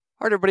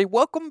All right, everybody,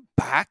 welcome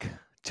back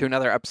to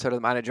another episode of the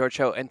Mind of George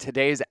Show. And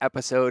today's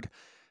episode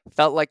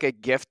felt like a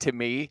gift to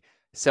me.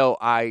 So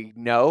I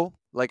know,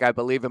 I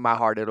believe in my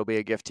heart, it'll be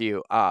a gift to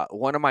you.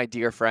 One of my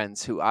dear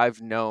friends who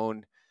I've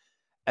known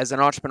as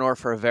an entrepreneur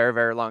for a very,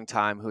 very long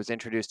time, who's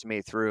introduced to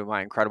me through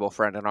my incredible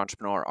friend and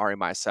entrepreneur, Ari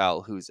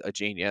Meisel, who's a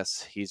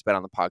genius. He's been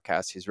on the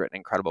podcast. He's written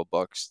incredible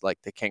books like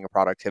The King of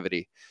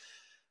Productivity.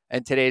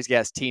 And today's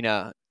guest,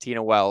 Tina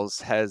Wells,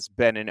 has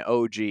been an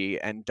OG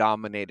and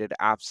dominated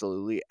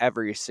absolutely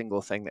every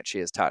single thing that she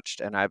has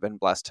touched. And I've been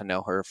blessed to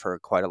know her for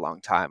quite a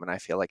long time. And I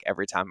feel like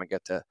every time I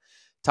get to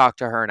talk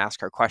to her and ask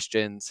her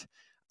questions,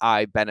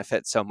 I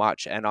benefit so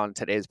much. And on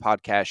today's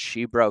podcast,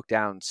 she broke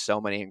down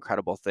so many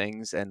incredible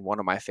things. And one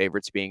of my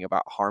favorites being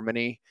about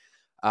harmony,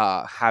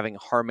 having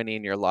harmony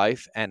in your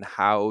life and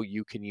how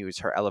you can use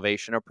her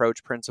elevation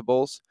approach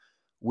principles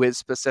with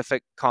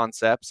specific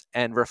concepts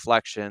and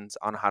reflections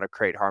on how to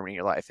create harmony in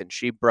your life. And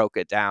she broke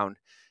it down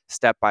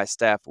step by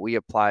step. We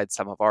applied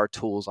some of our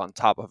tools on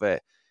top of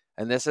it.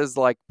 And this is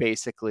like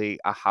basically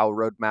a how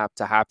roadmap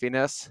to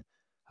happiness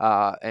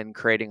and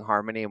creating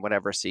harmony in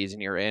whatever season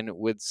you're in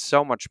with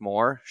so much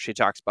more. She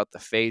talks about the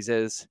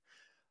phases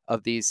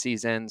of these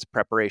seasons: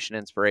 preparation,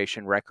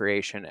 inspiration,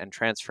 recreation, and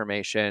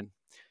transformation.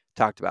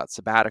 Talked about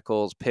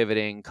sabbaticals,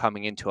 pivoting,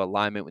 coming into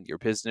alignment with your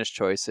business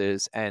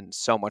choices, and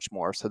so much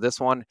more. So this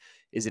one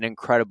is an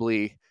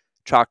incredibly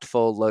chocked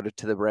full, loaded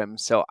to the brim.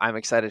 So I'm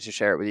excited to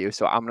share it with you.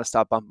 So I'm going to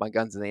stop bumping my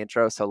guns in the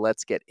intro. So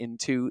let's get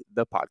into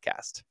the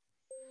podcast.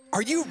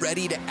 Are you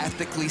ready to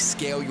ethically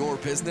scale your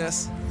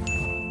business?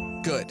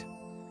 Good.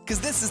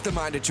 Because this is the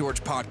Mind of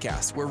George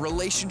podcast, where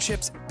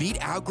relationships beat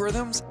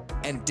algorithms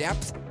and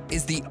depth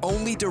is the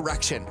only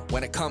direction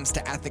when it comes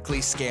to ethically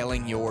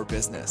scaling your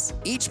business.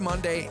 Each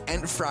Monday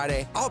and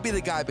Friday, I'll be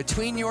the guy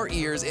between your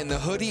ears in the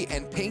hoodie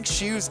and pink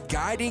shoes,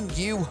 guiding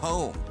you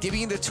home,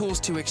 giving you the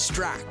tools to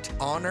extract,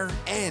 honor,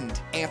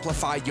 and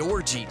amplify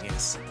your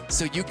genius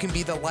so you can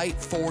be the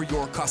light for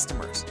your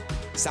customers.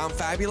 Sound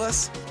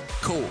fabulous?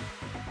 Cool.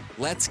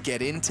 Let's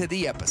get into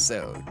the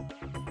episode.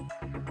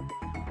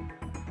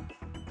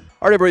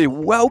 All right, everybody,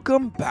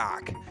 welcome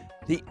back.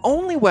 The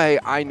only way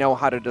I know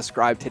how to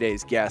describe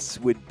today's guests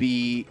would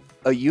be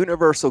a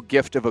universal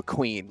gift of a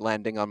queen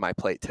landing on my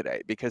plate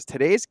today, because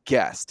today's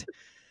guest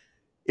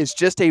is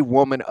just a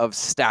woman of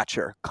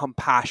stature,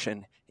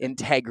 compassion,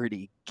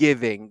 integrity,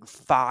 giving,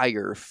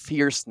 fire,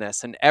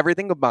 fierceness, and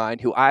everything combined,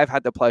 who I've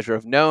had the pleasure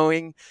of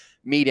knowing,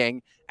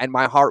 meeting, and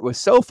my heart was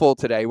so full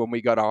today when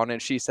we got on.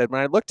 And she said,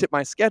 when I looked at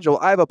my schedule,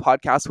 I have a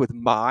podcast with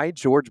my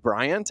George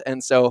Bryant.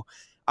 And so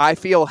I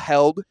feel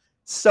held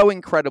so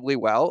incredibly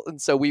well. And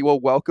so we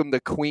will welcome the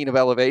queen of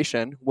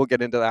elevation. We'll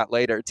get into that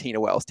later, Tina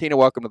Wells. Tina,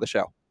 welcome to the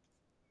show.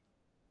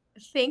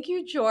 Thank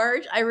you,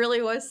 George. I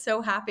really was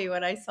so happy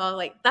when I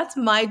saw, that's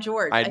my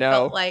George. I know. I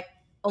felt like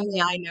only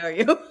I know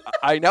you.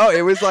 I know.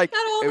 It was like,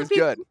 it was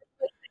good.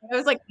 I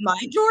was like, my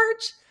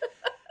George?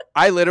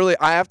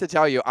 I have to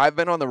tell you, I've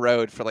been on the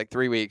road for like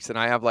 3 weeks and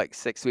I have like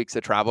 6 weeks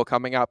of travel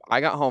coming up. I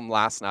got home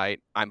last night.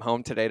 I'm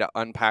home today to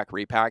unpack,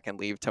 repack, and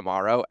leave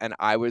tomorrow. And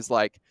I was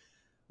like,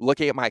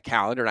 looking at my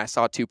calendar and I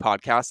saw 2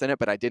 podcasts in it,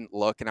 but I didn't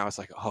look. And I was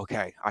like,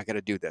 okay, I got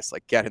to do this.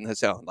 Like, get in the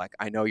zone. Like,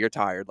 I know you're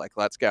tired. Like,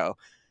 let's go.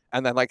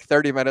 And then like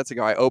 30 minutes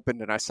ago, I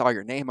opened and I saw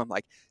your name. I'm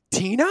like,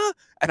 Tina?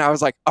 And I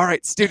was like, all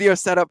right, studio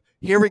setup.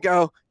 Here we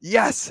go.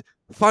 Yes,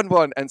 fun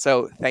one. And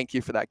so thank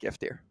you for that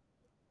gift here.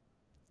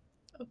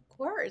 Of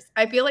course.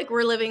 I feel like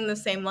we're living the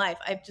same life.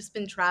 I've just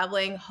been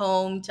traveling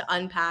home to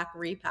unpack,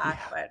 repack,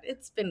 but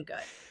it's been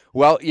good.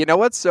 Well, you know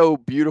what's so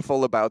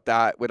beautiful about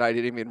that, when I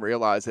didn't even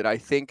realize it? I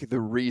think the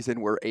reason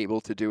we're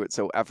able to do it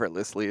so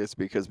effortlessly is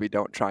because we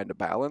don't try to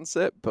balance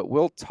it, but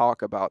we'll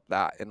talk about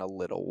that in a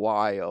little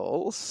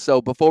while.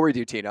 So before we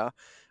do, Tina,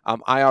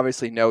 I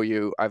obviously know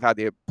you. I've had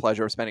the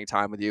pleasure of spending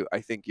time with you. I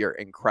think you're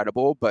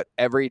incredible, but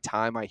every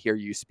time I hear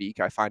you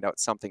speak, I find out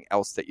something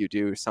else that you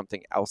do,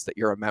 something else that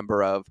you're a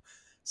member of,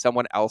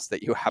 someone else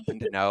that you happen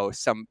to know,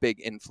 some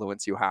big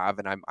influence you have,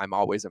 and I'm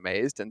always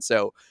amazed. And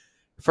so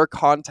for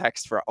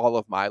context for all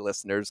of my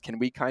listeners, can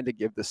we kind of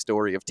give the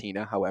story of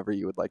Tina however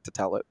you would like to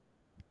tell it?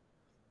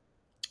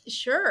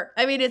 Sure.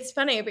 I mean, it's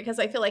funny because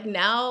I feel like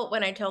now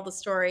when I tell the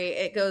story,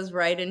 it goes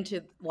right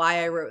into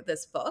why I wrote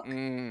this book.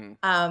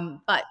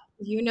 But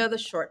you know the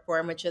short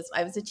form, which is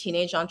I was a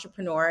teenage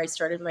entrepreneur. I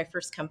started my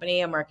first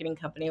company, a marketing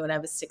company, when I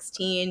was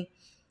 16.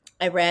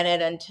 I ran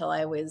it until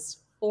I was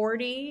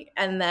 40.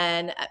 And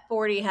then at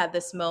 40, had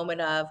this moment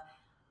of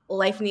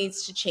life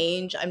needs to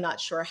change. I'm not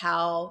sure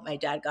how. My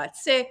dad got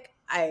sick.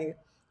 I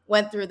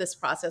went through this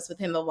process with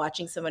him of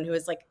watching someone who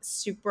was like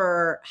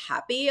super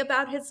happy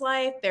about his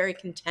life, very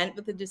content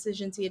with the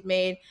decisions he had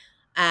made.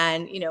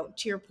 And,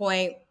 to your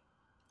point,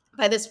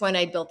 by this point,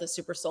 I built the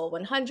Super Soul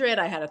 100.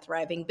 I had a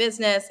thriving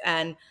business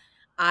and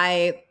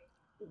I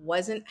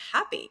wasn't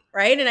happy,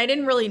 right? And I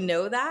didn't really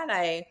know that.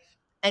 I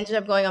ended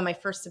up going on my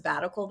first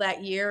sabbatical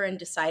that year and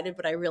decided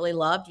what I really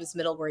loved was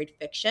middle grade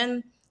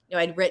fiction.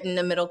 I'd written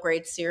a middle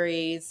grade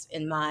series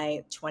in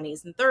my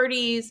 20s and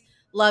 30s,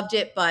 loved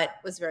it, but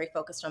was very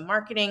focused on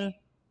marketing.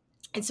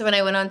 And so when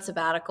I went on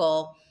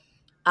sabbatical,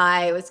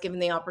 I was given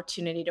the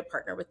opportunity to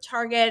partner with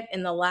Target.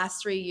 In the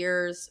last 3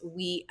 years,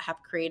 we have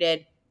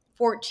created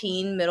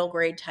 14 middle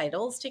grade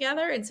titles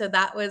together. And so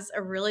that was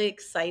a really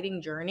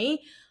exciting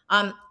journey.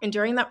 And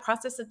during that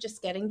process of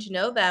just getting to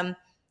know them,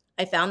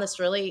 I found this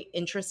really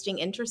interesting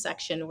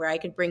intersection where I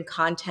could bring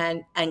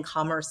content and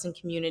commerce and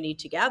community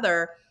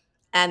together.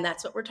 And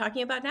that's what we're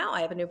talking about now.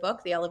 I have a new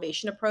book, The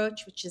Elevation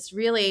Approach, which is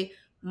really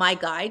my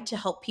guide to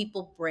help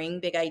people bring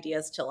big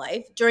ideas to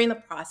life. During the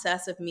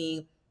process of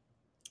me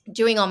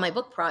doing all my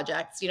book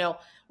projects,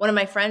 one of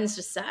my friends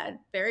just said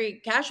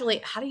very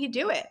casually, "How do you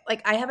do it?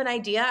 Like, I have an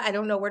idea. I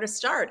don't know where to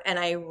start." And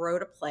I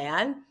wrote a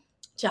plan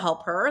to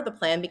help her. The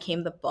plan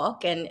became the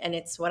book, and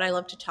it's what I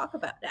love to talk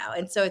about now.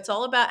 And so it's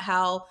all about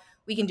how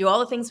we can do all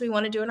the things we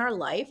want to do in our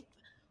life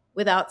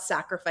without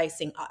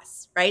sacrificing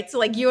us, right? So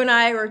like you and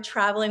I were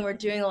traveling, we're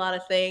doing a lot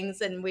of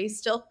things and we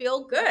still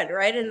feel good,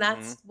 right? And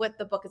that's what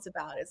the book is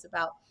about. It's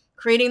about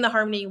creating the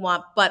harmony you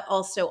want, but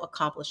also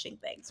accomplishing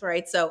things,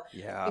 right? So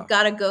you've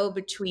got to go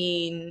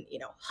between,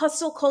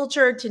 hustle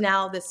culture to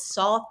now this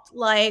soft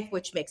life,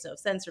 which makes no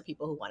sense for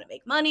people who want to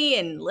make money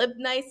and live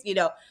nice,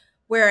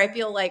 where I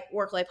feel like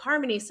work-life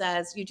harmony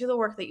says you do the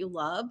work that you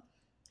love,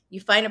 you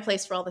find a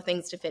place for all the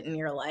things to fit in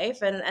your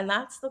life, and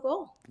that's the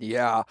goal.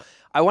 Yeah.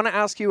 I want to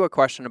ask you a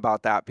question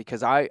about that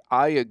because I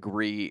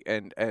agree,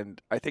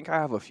 and I think I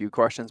have a few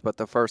questions, but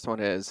the first one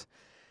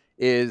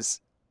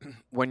is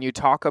when you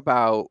talk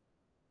about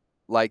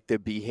like the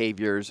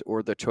behaviors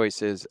or the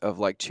choices of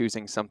like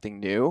choosing something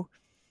new,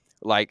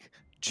 like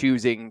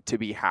choosing to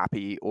be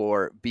happy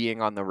or being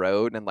on the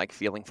road and like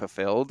feeling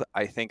fulfilled,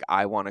 I think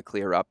I want to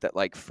clear up that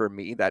like for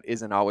me, that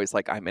isn't always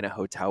like I'm in a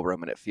hotel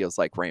room and it feels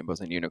like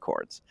rainbows and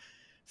unicorns.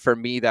 For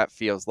me, that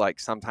feels like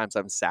sometimes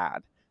I'm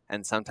sad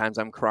and sometimes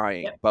I'm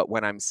crying. Yep. But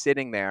when I'm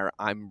sitting there,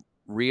 I'm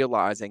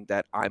realizing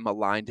that I'm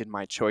aligned in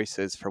my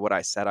choices for what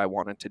I said I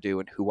wanted to do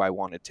and who I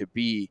wanted to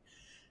be.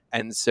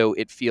 And so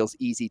it feels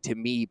easy to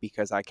me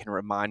because I can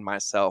remind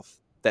myself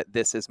that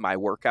this is my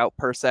workout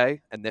per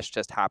se, and this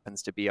just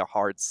happens to be a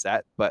hard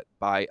set. But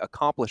by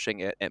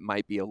accomplishing it, it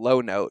might be a low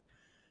note,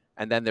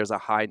 and then there's a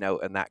high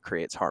note, and that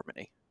creates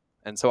harmony.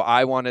 And so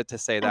I wanted to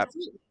say that.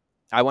 Absolutely.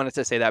 I wanted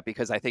to say that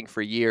because I think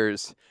for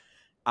years,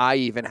 I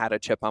even had a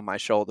chip on my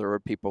shoulder where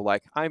people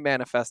like, I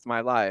manifest my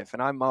life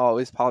and I'm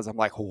always positive. I'm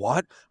like,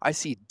 what? I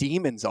see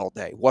demons all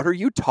day. What are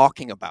you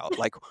talking about?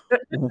 Like,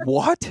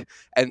 what?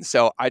 And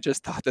so I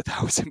just thought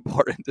that was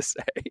important to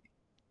say.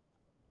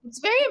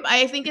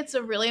 I think it's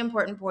a really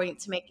important point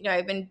to make.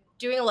 I've been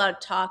doing a lot of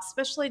talks,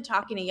 especially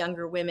talking to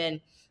younger women,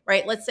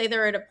 right? Let's say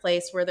they're at a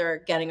place where they're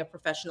getting a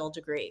professional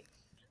degree.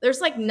 There's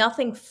like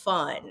nothing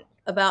fun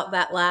about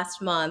that last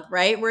month,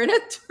 right? We're in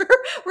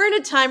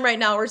a time right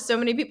now where so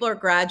many people are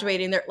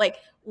graduating. They're like,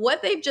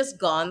 what they've just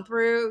gone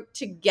through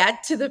to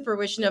get to the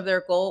fruition of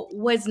their goal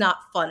was not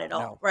fun at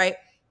all, right?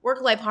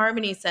 Work-life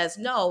harmony says,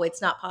 no,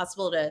 it's not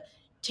possible to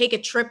take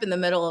a trip in the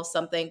middle of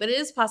something, but it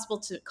is possible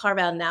to carve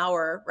out an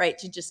hour, right,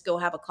 to just go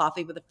have a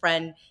coffee with a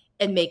friend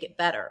and make it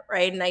better,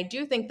 right? And I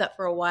do think that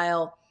for a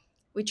while,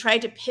 we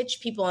tried to pitch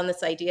people on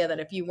this idea that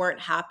if you weren't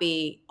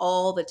happy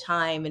all the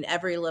time in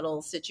every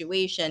little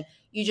situation,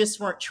 you just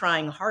weren't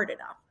trying hard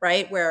enough,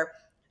 right? Where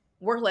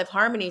work-life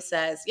harmony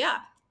says, yeah,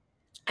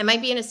 I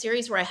might be in a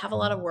series where I have a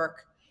lot of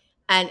work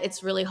and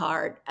it's really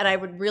hard. And I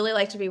would really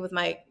like to be with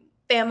my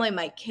family,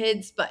 my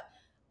kids, but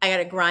I got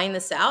to grind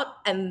this out.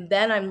 And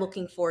then I'm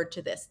looking forward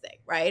to this thing,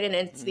 right? And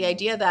it's the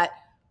idea that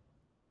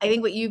I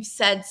think what you've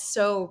said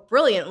so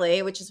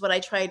brilliantly, which is what I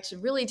try to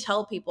really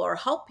tell people or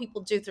help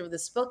people do through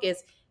this book,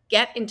 is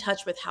get in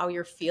touch with how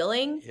you're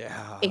feeling,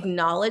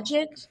 acknowledge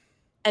it,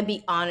 and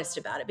be honest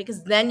about it,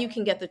 because then you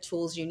can get the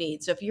tools you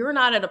need. So if you're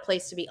not at a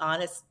place to be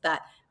honest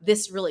that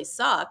this really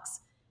sucks,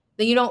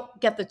 then you don't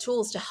get the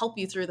tools to help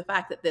you through the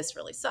fact that this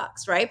really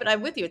sucks, right? But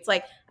I'm with you. It's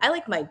like, I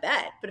like my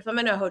bed, but if I'm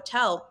in a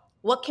hotel,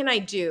 what can I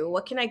do?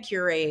 What can I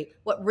curate?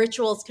 What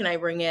rituals can I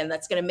bring in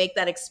that's going to make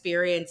that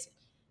experience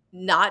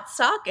not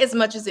suck as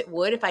much as it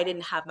would if I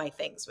didn't have my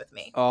things with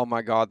me? Oh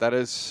my God, that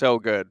is so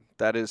good.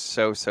 That is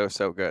so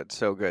good.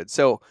 So good.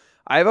 So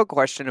I have a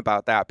question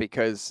about that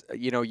because,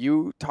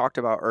 you talked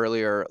about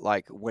earlier,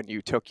 like when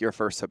you took your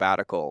first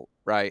sabbatical,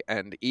 right?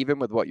 And even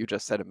with what you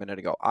just said a minute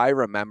ago, I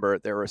remember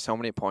there were so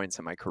many points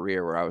in my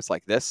career where I was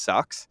like, this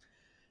sucks.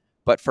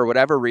 But for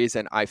whatever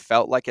reason, I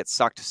felt like it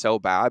sucked so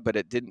bad, but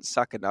it didn't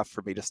suck enough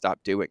for me to stop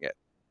doing it.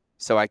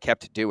 So I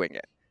kept doing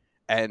it.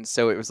 And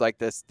so it was like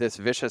this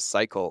vicious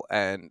cycle.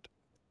 And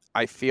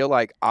I feel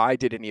like I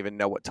didn't even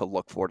know what to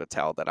look for to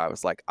tell that I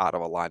was like out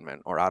of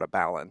alignment or out of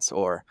balance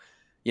or,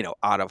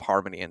 out of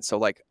harmony. And so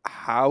like,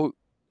 how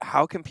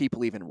can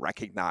people even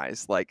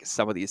recognize like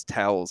some of these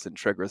tells and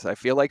triggers? I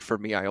feel like for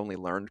me, I only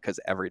learned because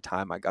every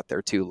time I got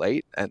there too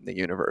late and the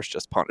universe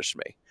just punished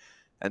me.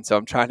 And so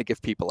I'm trying to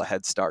give people a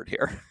head start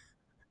here.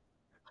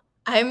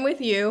 I'm with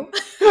you.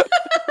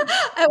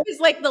 I was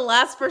like the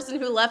last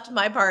person who left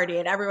my party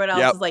and everyone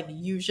else is like,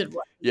 you should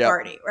left the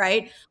party,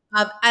 right?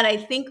 And I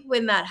think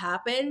when that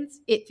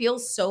happens, it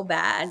feels so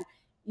bad.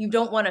 You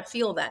don't want to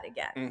feel that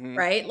again,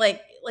 right?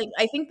 Like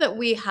I think that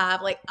we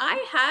have, like,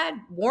 I had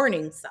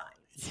warning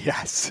signs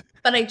Yes.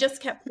 But I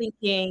just kept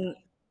thinking,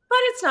 but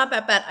it's not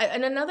that bad.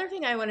 And another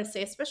thing I want to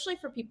say, especially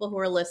for people who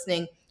are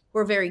listening, who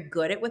are very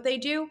good at what they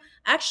do,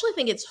 I actually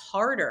think it's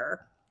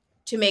harder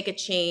to make a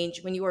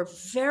change when you are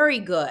very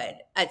good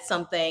at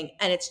something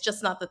and it's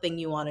just not the thing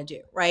you want to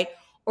do, right?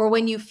 Or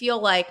when you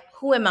feel like,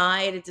 who am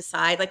I to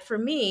decide? Like for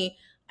me,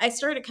 I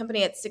started a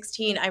company at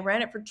 16. I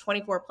ran it for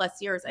 24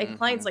 plus years. I had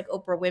clients like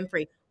Oprah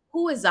Winfrey.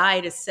 Who is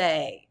I to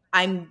say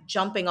I'm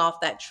jumping off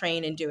that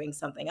train and doing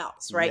something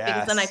else, right?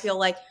 Because then I Yes. feel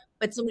like,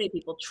 but so many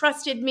people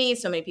trusted me.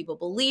 So many people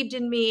believed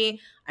in me.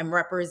 I'm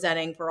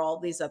representing for all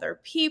these other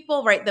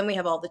people, right? Then we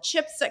have all the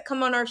chips that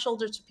come on our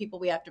shoulders for people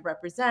we have to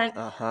represent.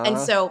 And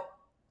so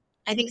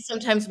I think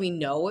sometimes we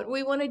know what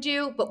we want to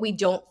do, but we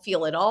don't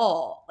feel at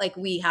all like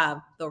we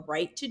have the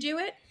right to do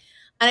it.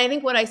 And I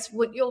think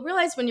what you'll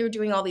realize when you're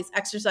doing all these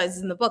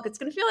exercises in the book, it's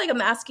going to feel like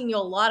I'm asking you a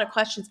lot of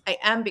questions. I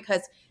am,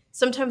 because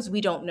sometimes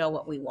we don't know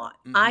what we want.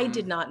 I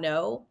did not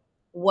know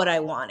what I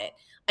wanted.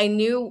 I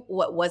knew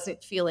what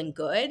wasn't feeling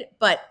good,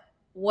 but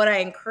what I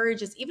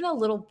encourage is even a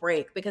little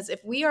break, because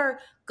if we are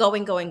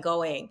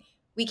going,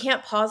 we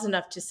can't pause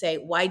enough to say,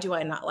 why do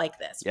I not like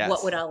this? Yes.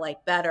 What would I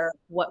like better?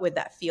 What would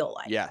that feel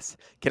like? Yes.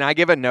 Can I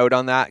give a note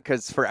on that?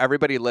 Because for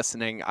everybody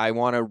listening, I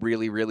want to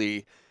really,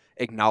 really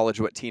acknowledge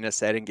what Tina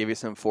said and give you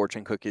some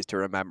fortune cookies to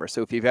remember.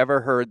 So if you've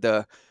ever heard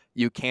the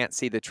you can't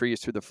see the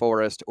trees through the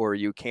forest, or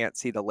you can't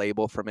see the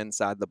label from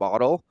inside the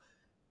bottle,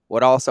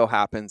 what also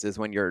happens is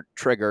when you're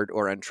triggered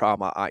or in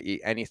trauma, i.e.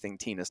 anything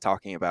Tina's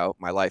talking about,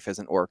 my life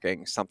isn't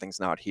working, something's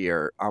not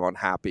here, I'm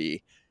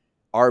unhappy,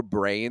 our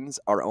brains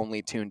are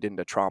only tuned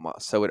into trauma.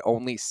 So it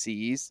only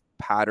sees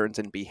patterns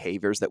and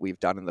behaviors that we've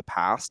done in the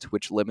past,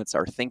 which limits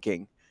our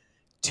thinking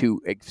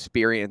to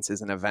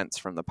experiences and events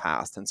from the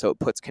past. And so it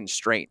puts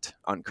constraint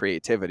on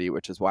creativity,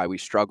 which is why we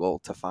struggle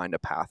to find a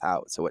path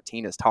out. So what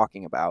Tina's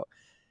talking about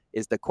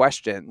is the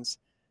questions,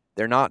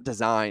 they're not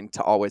designed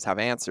to always have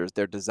answers.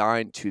 They're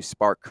designed to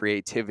spark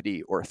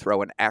creativity or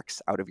throw an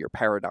X out of your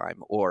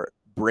paradigm or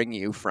bring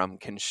you from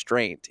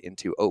constraint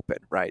into open,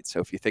 right?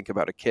 So if you think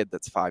about a kid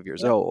that's 5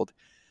 years old,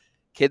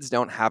 kids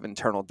don't have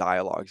internal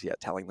dialogues yet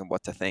telling them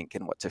what to think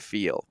and what to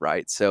feel,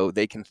 right? So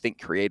they can think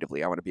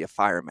creatively. I want to be a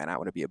fireman. I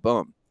want to be a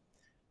boom.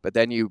 But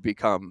then you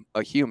become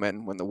a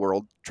human when the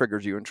world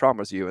triggers you and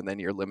traumas you, and then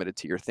you're limited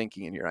to your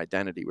thinking and your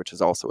identity, which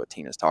is also what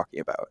Tina's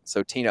talking about.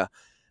 So Tina,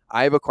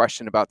 I have a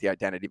question about the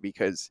identity,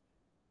 because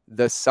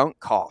the sunk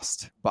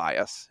cost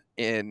bias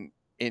in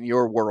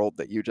your world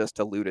that you just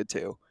alluded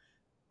to,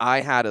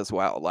 I had as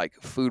well, like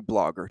food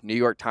blogger, New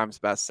York Times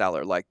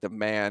bestseller, like the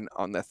man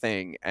on the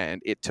thing.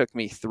 And it took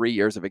me 3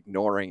 years of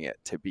ignoring it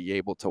to be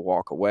able to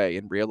walk away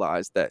and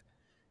realize that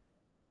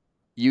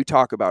you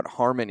talk about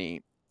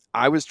harmony.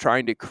 I was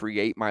trying to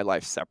create my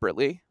life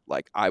separately.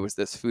 Like I was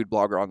this food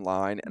blogger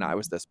online and I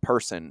was this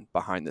person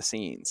behind the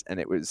scenes, and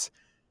it was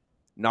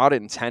not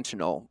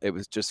intentional. It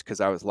was just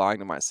because I was lying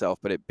to myself,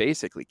 but it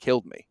basically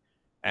killed me.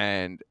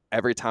 And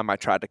every time I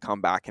tried to come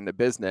back into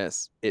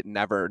business, it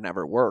never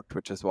worked,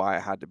 which is why I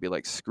had to be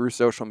like, screw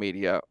social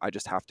media. I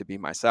just have to be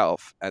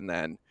myself and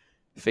then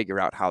figure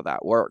out how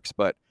that works.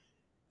 But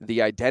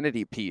the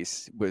identity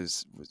piece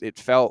it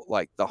felt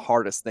like the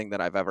hardest thing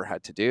that I've ever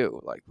had to do,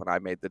 like when I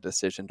made the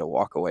decision to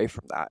walk away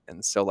from that.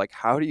 And so like,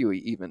 how do you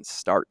even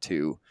start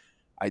to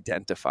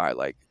identify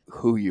like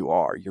who you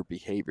are, your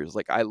behaviors?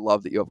 Like, I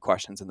love that you have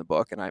questions in the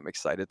book and I'm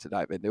excited to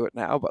dive into it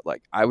now, but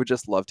like, I would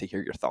just love to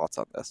hear your thoughts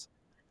on this.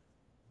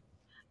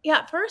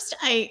 Yeah, first,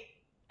 I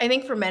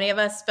think for many of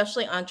us,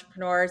 especially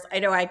entrepreneurs, I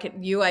know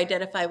you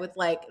identify with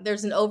like,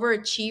 there's an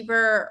overachiever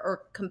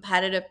or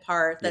competitive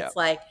part that's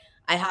like,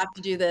 I have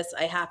to do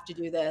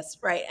this,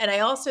 right? And I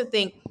also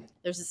think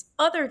there's this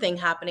other thing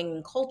happening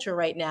in culture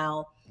right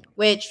now,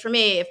 which for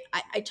me, if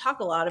I talk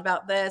a lot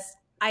about this,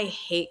 I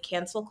hate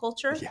cancel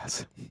culture.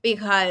 Yes.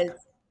 Because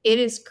it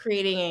is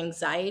creating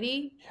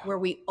anxiety where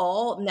we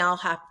all now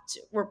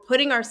we're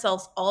putting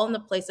ourselves all in the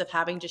place of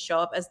having to show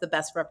up as the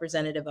best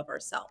representative of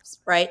ourselves,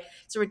 right?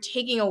 So we're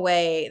taking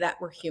away that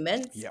we're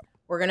humans. Yep.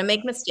 We're going to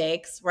make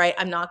mistakes, right?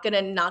 I'm not going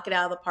to knock it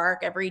out of the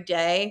park every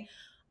day.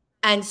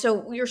 And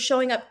so you're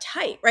showing up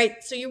tight,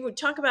 right? So you would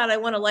talk about, I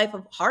want a life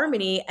of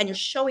harmony, and you're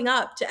showing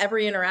up to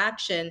every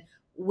interaction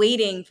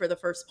waiting for the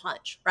first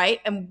punch, right?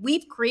 And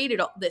we've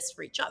created all this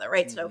for each other,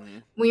 right? So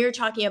when you're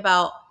talking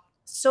about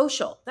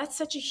social, that's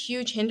such a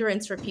huge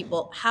hindrance for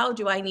people. How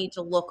do I need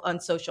to look on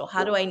social?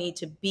 How do I need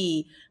to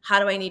be? How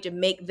do I need to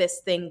make this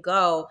thing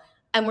go?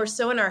 And we're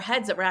so in our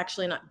heads that we're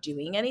actually not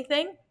doing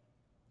anything.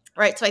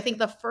 Right. So I think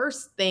the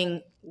first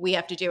thing we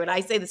have to do, and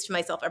I say this to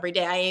myself every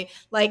day,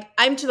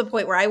 I'm to the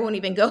point where I won't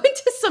even go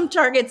into some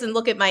targets and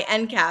look at my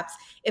end caps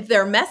if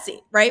they're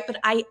messy. Right. But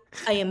I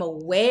am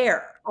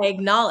aware. I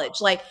acknowledge,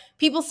 like,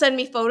 people send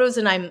me photos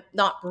and I'm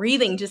not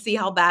breathing to see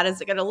how bad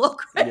is it going to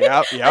look. Right?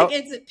 Yep. Like,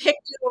 is it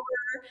picked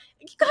over?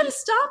 You got to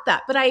stop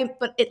that.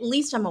 But at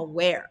least I'm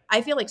aware.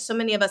 I feel like so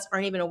many of us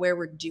aren't even aware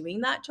we're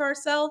doing that to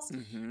ourselves.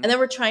 And then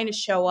we're trying to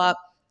show up.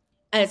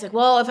 And it's like,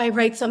 well, if I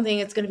write something,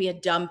 it's going to be a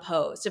dumb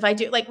post. If I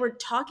do, like, we're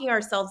talking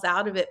ourselves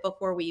out of it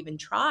before we even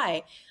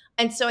try.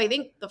 And so I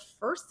think the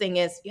first thing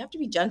is you have to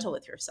be gentle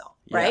with yourself,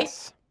 right?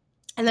 Yes.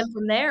 And then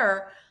from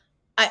there,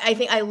 I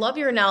think I love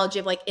your analogy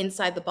of like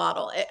inside the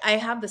bottle. I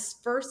have this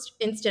first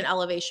instant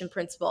elevation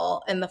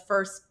principle, and the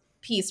first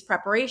piece,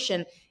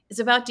 preparation, is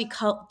about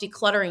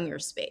decluttering your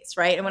space,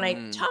 right? And when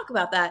I talk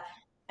about that,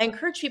 I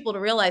encourage people to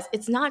realize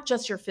it's not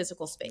just your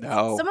physical space.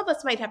 No. Some of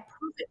us might have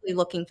perfectly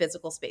looking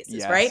physical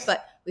spaces, right? Yes.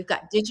 But we've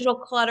got digital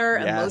clutter,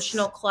 Yes.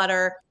 emotional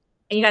clutter,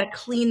 and you got to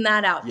clean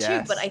that out too.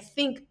 Yes. But I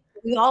think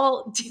we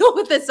all deal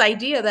with this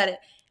idea that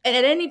and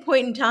at any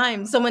point in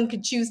time, someone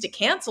could choose to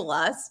cancel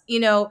us. You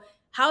know,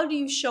 how do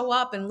you show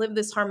up and live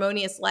this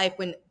harmonious life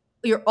when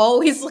you're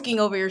always looking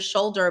over your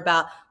shoulder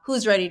about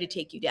who's ready to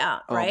take you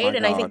down, Oh my right?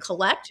 And I think God.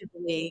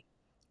 collectively,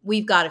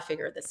 we've got to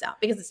figure this out,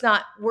 because it's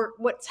not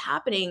what's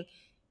happening,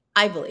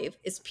 I believe,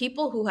 is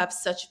people who have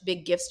such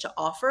big gifts to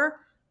offer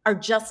are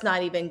just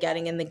not even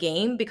getting in the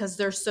game because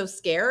they're so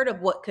scared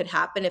of what could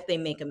happen if they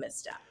make a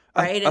misstep,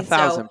 right? And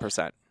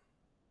 1,000%.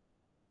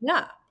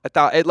 Yeah.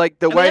 Like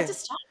the And we way have to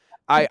stop.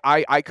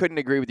 I couldn't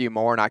agree with you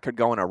more, and I could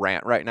go on a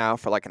rant right now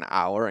for like an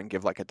hour and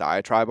give like a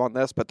diatribe on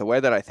this. But the way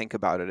that I think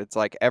about it, it's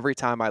like every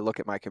time I look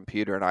at my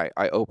computer and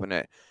I open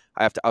it,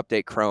 I have to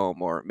update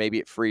Chrome, or maybe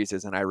it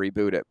freezes and I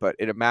reboot it. But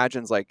it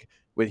imagines like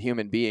with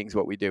human beings,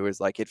 what we do is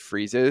like it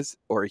freezes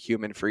or a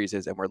human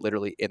freezes and we're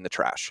literally in the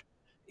trash,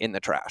 in the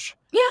trash,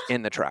 Yeah.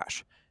 in the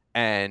trash.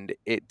 And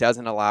it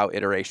doesn't allow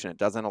iteration. It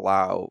doesn't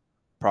allow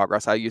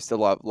progress. I used to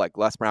love, like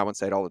Les Brown would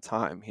say it all the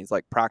time. He's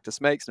like, practice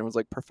makes, and everyone's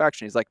like,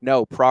 perfection. He's like,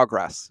 no,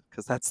 progress,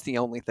 because that's the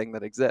only thing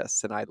that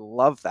exists. And I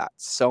love that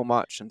so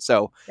much. And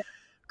so,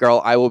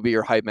 girl, I will be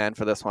your hype man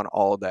for this one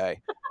all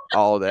day,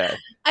 all day.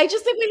 I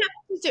just think we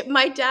have to do.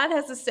 My dad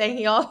has a saying.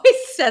 He always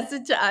says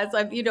it to us.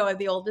 I'm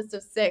the oldest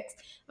of 6.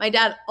 My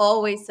dad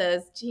always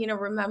says, Tina,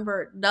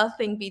 remember,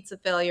 nothing beats a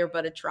failure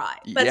but a try.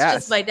 That's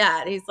just my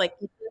dad. He's like,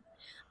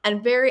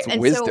 and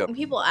wisdom. So when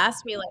people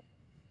ask me like,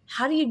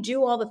 how do you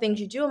do all the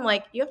things you do? I'm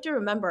like, you have to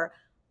remember,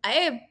 I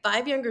have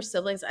 5 younger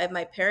siblings. I have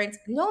my parents.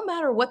 No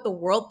matter what the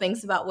world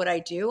thinks about what I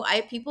do, I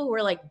have people who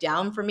are like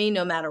down for me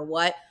no matter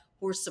what,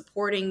 who are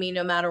supporting me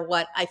no matter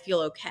what. I feel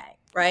okay,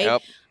 right?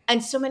 Yep.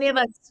 And so many of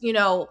us,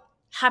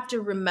 have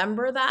to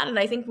remember that. And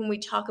I think when we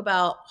talk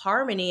about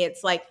harmony,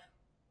 it's like,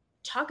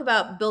 talk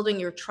about building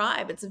your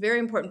tribe. It's a very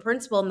important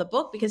principle in the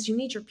book because you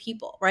need your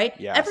people, right?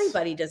 Yes.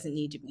 Everybody doesn't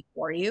need to be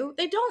for you.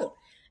 They don't.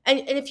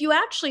 And if you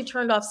actually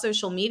turned off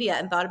social media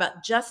and thought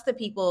about just the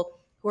people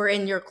who are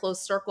in your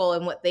close circle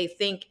and what they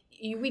think,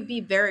 you would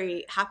be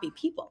very happy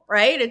people,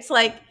 right? It's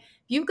like,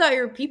 you've got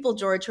your people,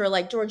 George, who are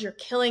like, George, you're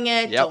killing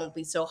it. Yep. Don't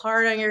be so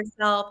hard on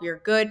yourself. You're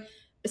good.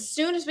 As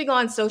soon as we go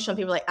on social and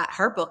people are like,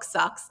 her book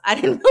sucks, I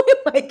didn't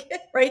really like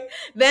it, right?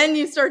 Then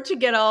you start to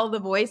get all the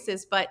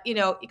voices. But, you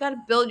got to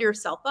build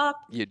yourself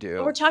up. You do.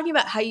 But we're talking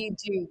about how you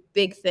do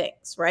big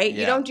things, right? Yeah.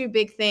 You don't do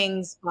big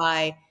things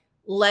by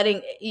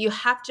you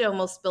have to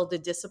almost build a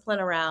discipline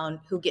around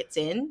who gets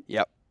in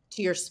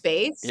to your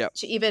space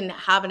to even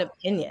have an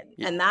opinion.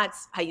 Yep. And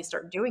that's how you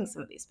start doing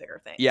some of these bigger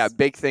things. Yeah,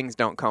 big things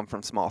don't come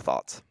from small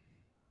thoughts.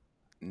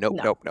 Nope.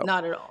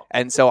 Not at all.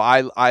 And so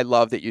I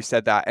love that you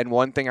said that. And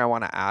one thing I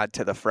want to add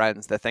to the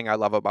friends, the thing I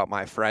love about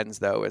my friends,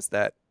 though, is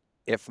that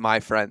if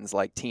my friends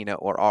like Tina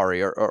or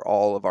Ari or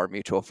all of our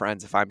mutual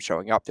friends, if I'm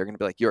showing up, they're going to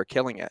be like, you're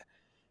killing it.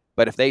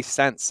 But if they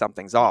sense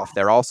something's off,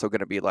 they're also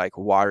going to be like,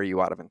 why are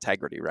you out of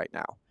integrity right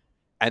now?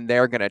 And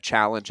they're going to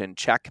challenge and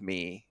check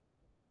me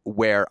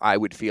where I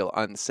would feel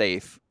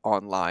unsafe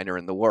online or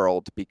in the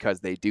world,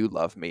 because they do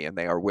love me and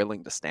they are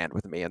willing to stand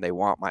with me and they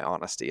want my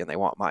honesty and they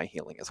want my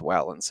healing as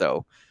well. And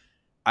so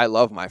I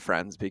love my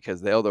friends because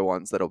they're the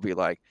ones that'll be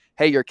like,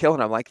 hey, you're killing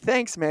it. I'm like,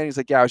 thanks, man. He's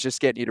like, yeah, I was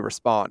just getting you to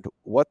respond.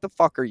 What the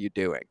fuck are you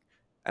doing?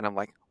 And I'm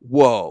like,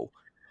 whoa.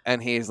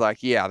 And he's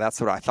like, yeah,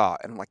 that's what I thought.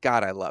 And I'm like,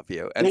 God, I love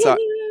you. And so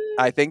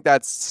I think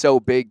that's so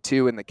big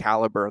too, in the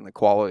caliber and the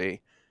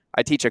quality.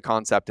 I teach a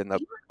concept in the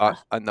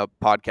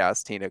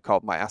podcast, Tina,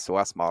 called my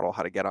SOS model,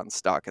 how to get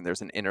unstuck. And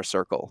there's an inner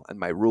circle. And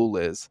my rule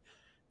is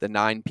the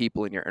 9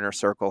 people in your inner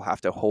circle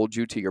have to hold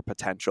you to your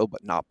potential,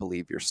 but not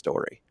believe your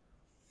story.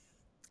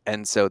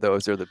 And so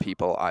those are the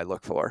people I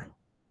look for.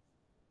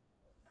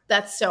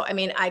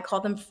 I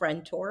call them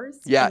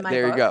friend-tors. Yeah, in my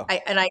there book. you go.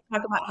 I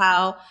talk about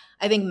how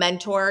I think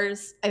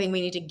mentors, I think we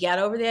need to get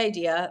over the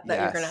idea that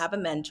you're going to have a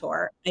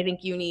mentor. I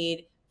think you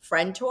need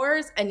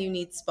friend-tors and you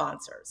need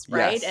sponsors,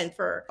 right? Yes. And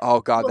for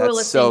oh God,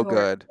 that's so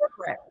good.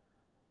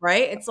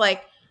 Right? It's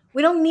like,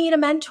 we don't need a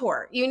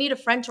mentor. You need a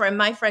friend-tor. And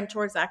my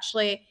friend-tors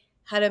actually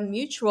had a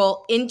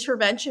mutual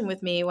intervention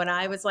with me when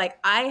I was like,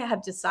 I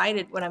have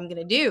decided what I'm going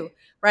to do,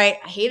 right?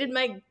 I hated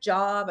my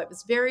job. I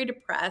was very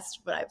depressed,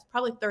 but I was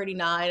probably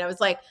 39. I was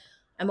like,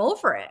 I'm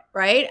over it,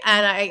 right?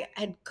 And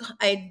I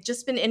had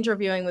just been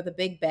interviewing with a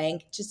big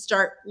bank to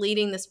start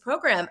leading this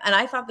program. And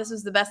I thought this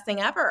was the best thing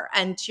ever.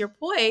 And to your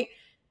point,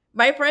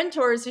 my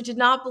friend-tors who did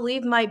not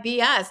believe my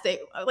BS, they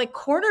like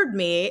cornered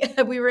me.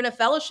 We were in a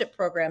fellowship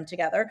program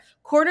together,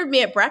 cornered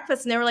me at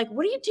breakfast. And they were like,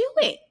 what are you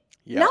doing?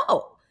 Yep.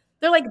 No.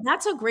 They're like,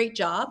 that's a great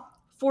job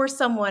for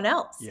someone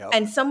else. Yep.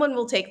 And someone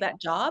will take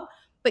that job,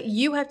 but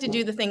you have to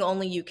do the thing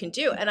only you can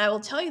do. And I will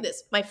tell you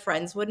this, my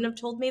friends wouldn't have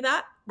told me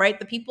that, right?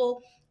 The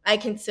people I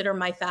consider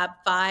my Fab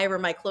Five or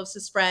my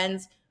closest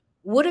friends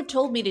would have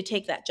told me to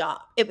take that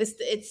job.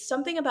 It's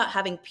something about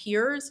having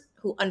peers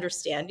who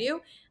understand you,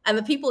 and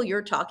the people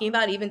you're talking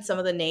about, even some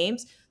of the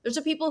names, there's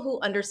a people who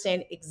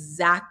understand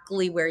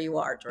exactly where you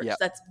are, George. Yep.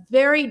 That's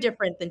very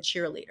different than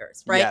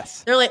cheerleaders, right?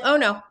 Yes. They're like, oh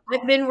no,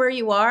 I've been where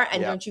you are,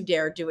 and Yep. don't you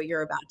dare do what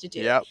you're about to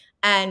do. Yep.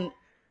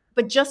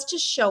 But just to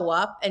show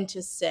up and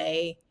to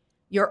say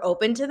you're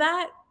open to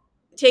that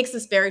takes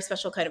this very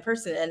special kind of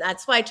person. And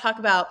that's why I talk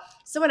about,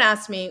 someone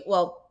asked me,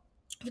 well,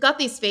 you've got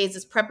these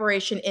phases: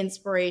 preparation,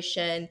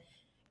 inspiration,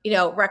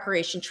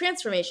 recreation,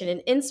 transformation.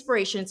 And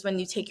inspiration is when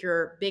you take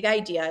your big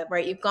idea,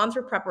 right? You've gone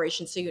through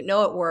preparation, so you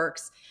know it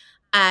works.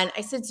 And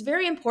I said, it's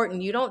very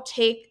important you don't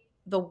take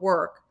the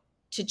work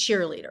to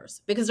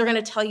cheerleaders because they're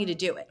going to tell you to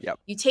do it. Yep.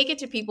 You take it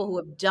to people who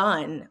have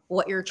done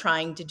what you're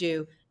trying to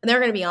do, and they're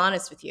going to be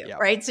honest with you, Yep.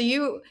 right? So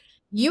you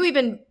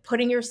even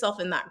putting yourself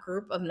in that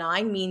group of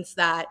 9 means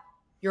that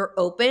you're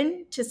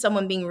open to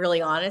someone being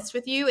really honest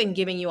with you and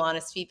giving you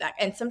honest feedback.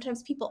 And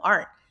sometimes people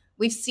aren't.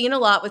 We've seen a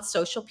lot with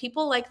social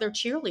people, like they're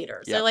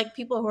cheerleaders. Yep. They're like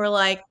people who are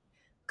like,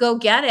 go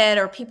get it,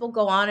 or people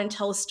go on and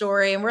tell a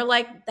story and we're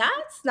like,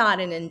 that's not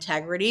an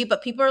integrity.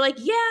 But people are like,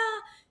 yeah,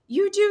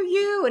 you do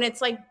you. And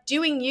it's like,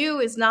 doing you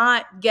is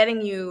not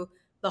getting you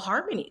the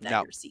harmony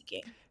that you're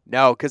seeking.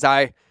 No, because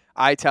I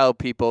tell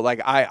people,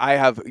 like, I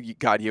have,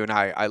 God, you and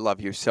I love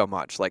you so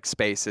much. Like,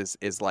 space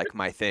is like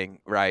my thing,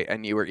 right?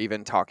 And you were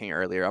even talking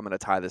earlier, I'm going to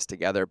tie this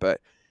together,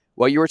 but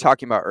what you were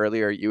talking about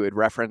earlier, you had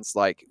referenced,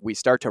 like, we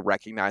start to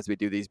recognize we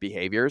do these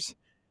behaviors.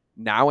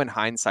 Now, in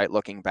hindsight,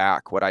 looking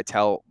back, what I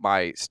tell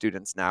my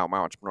students now, my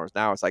entrepreneurs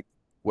now, is like,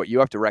 what you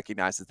have to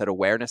recognize is that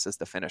awareness is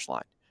the finish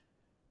line.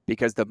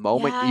 Because the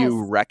moment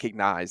you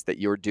recognize that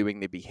you're doing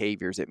the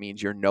behaviors, it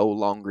means you're no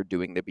longer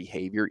doing the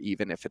behavior,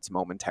 even if it's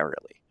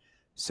momentarily.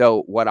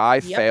 So what I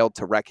failed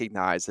to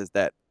recognize is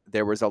that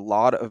there was a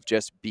lot of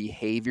just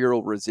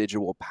behavioral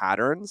residual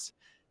patterns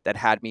that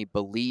had me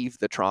believe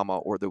the trauma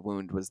or the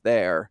wound was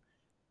there.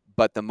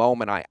 But the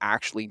moment I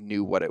actually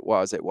knew what it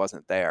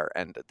wasn't there.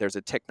 And there's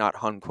a Thich Nhat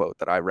Hanh quote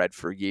that I read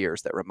for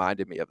years that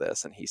reminded me of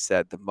this. And he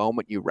said, the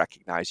moment you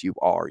recognize you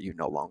are, you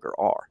no longer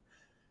are.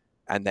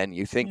 And then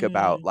you think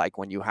about, like,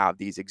 when you have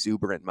these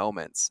exuberant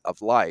moments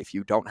of life,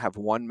 you don't have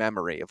one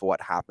memory of what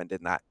happened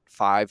in that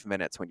 5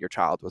 minutes when your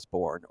child was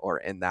born, or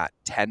in that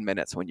 10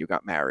 minutes when you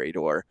got married,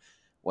 or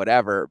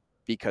whatever,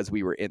 because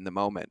we were in the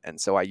moment. And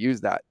so I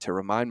use that to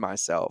remind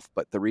myself.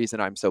 But the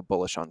reason I'm so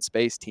bullish on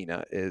space,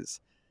 Tina,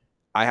 is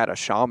I had a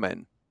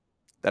shaman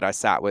that I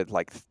sat with,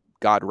 like,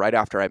 God, right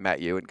after I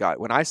met you. And God,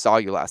 when I saw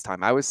you last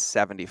time, I was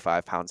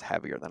 75 pounds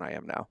heavier than I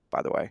am now,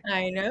 by the way.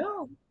 I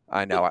know.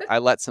 I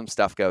let some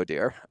stuff go,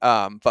 dear.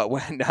 But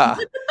when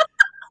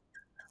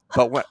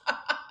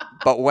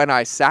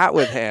I sat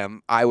with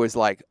him, I was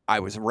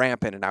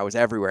rampant and I was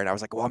everywhere. And I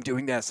was like, well, I'm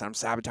doing this and I'm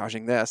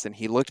sabotaging this. And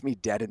he looked me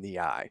dead in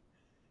the eye.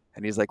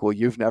 And he's like, well,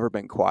 you've never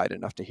been quiet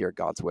enough to hear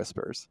God's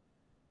whispers.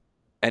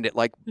 And it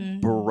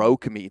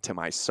broke me to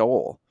my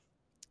soul,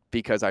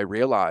 because I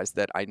realized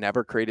that I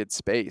never created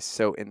space.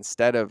 So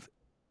instead of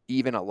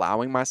even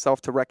allowing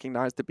myself to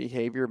recognize the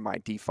behavior, my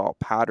default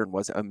pattern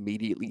was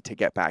immediately to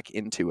get back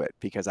into it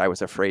because I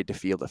was afraid to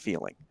feel the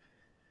feeling.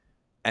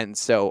 And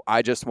so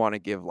I just want to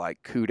give,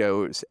 like,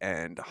 kudos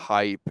and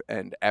hype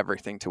and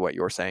everything to what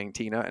you're saying,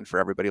 Tina. And for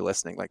everybody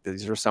listening, like,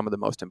 these are some of the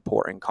most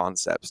important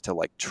concepts to,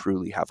 like,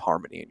 truly have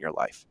harmony in your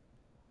life.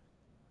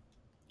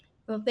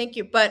 Well, thank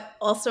you. But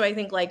also, I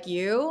think, like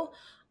you,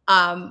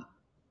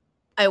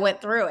 I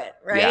went through it,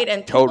 right? Yeah,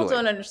 and people totally.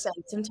 don't understand.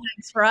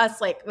 Sometimes for us,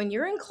 like, when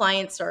you're in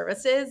client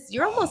services,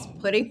 you're almost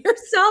putting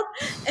yourself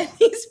in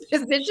these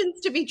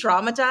positions to be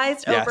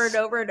traumatized over and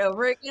over and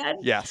over again.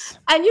 Yes.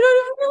 And you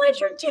don't even realize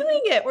you're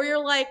doing it, where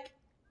you're like,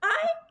 I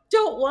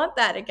don't want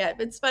that again.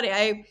 It's funny.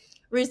 I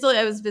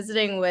was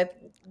visiting with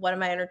one of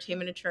my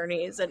entertainment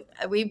attorneys, and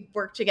we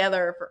worked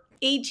together for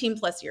 18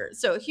 plus years.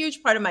 So a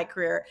huge part of my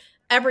career,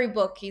 every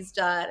book he's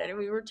done. And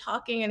we were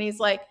talking and he's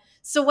like,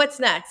 so what's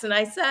next? And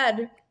I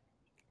said,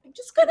 I'm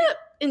just going to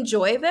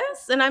enjoy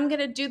this, and I'm going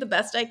to do the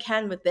best I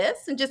can with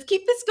this and just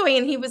keep this going.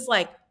 And he was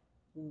like,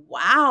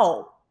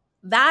 wow,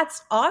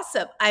 that's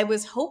awesome. I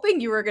was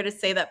hoping you were going to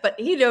say that, but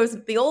he knows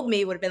the old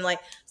me would have been like,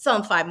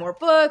 selling 5 more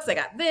books. I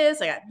got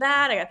this, I got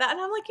that, I got that.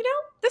 And I'm like,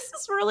 this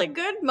is a really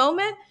good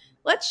moment.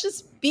 Let's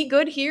just be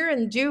good here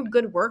and do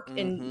good work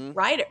and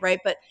ride it,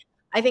 right? But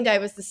I think I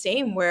was the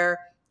same, where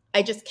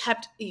I just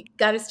you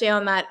got to stay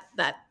on that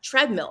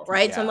treadmill,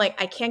 right? Yeah. So I'm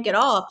like, I can't get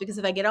off, because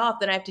if I get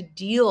off, then I have to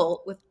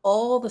deal with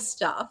all the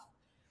stuff.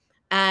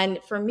 And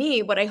for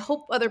me, what I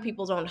hope other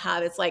people don't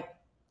have is, like,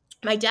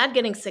 my dad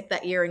getting sick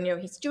that year,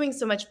 and he's doing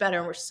so much better,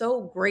 and we're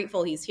so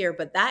grateful he's here.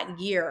 But that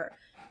year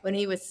when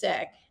he was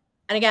sick,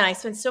 and again, I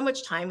spent so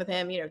much time with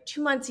him,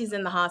 2 months he's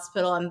in the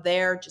hospital, I'm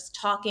there just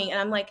talking, and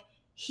I'm like,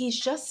 he's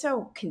just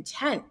so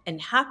content and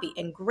happy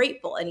and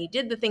grateful. And he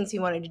did the things he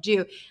wanted to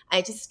do.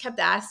 I just kept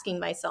asking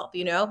myself,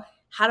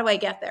 how do I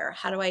get there?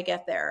 How do I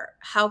get there?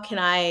 How can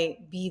I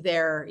be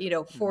there,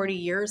 40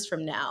 years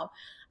from now?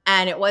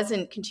 And it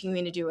wasn't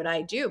continuing to do what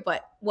I do,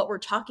 but what we're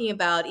talking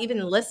about,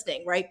 even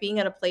listening, right? Being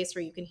at a place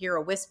where you can hear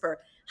a whisper.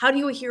 how do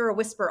you hear a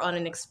whisper on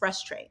an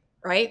express train,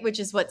 right?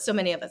 Which is what so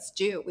many of us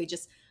do. We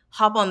just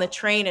hop on the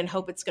train and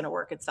hope it's going to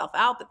work itself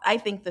out. But I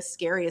think the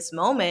scariest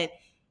moment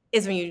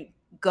is when you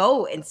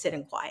go and sit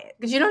in quiet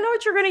because you don't know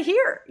what you're going to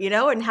hear,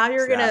 and how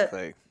you're going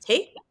to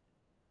take it.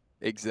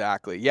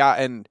 Exactly. Yeah.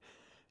 And,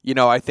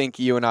 I think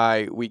you and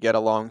I, we get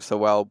along so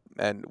well,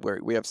 and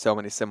we have so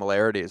many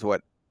similarities.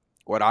 What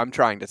I'm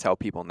trying to tell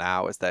people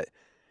now is that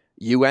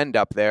you end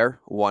up there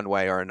one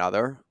way or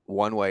another.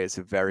 One way is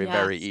very,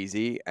 very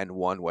easy, and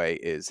one way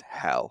is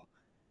hell.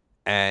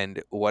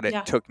 And what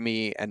it took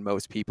me and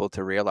most people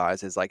to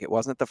realize is like, it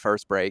wasn't the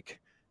first break.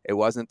 It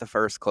wasn't the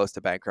first close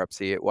to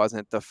bankruptcy. It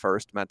wasn't the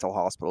first mental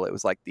hospital. It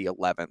was like the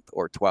 11th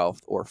or 12th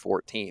or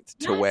 14th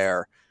to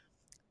where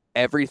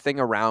everything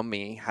around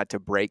me had to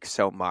break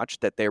so much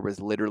that there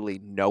was literally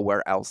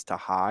nowhere else to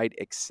hide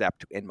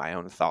except in my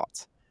own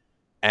thoughts.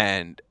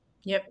 And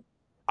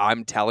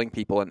I'm telling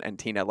people, and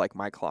Tina, like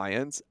my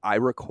clients, I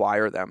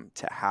require them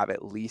to have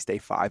at least a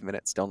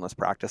 5-minute stillness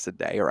practice a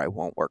day or I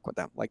won't work with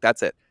them. Like,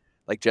 that's it.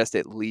 Like, just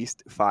at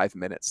least 5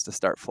 minutes to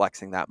start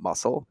flexing that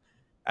muscle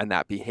and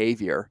that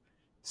behavior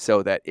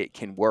so that it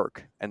can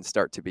work and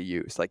start to be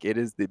used. Like, it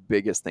is the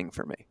biggest thing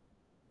for me.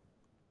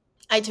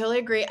 I totally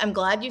agree. I'm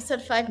glad you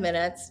said 5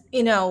 minutes.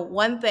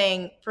 One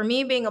thing for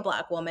me, being a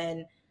Black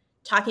woman,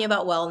 talking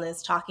about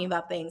wellness, talking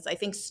about things, I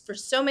think for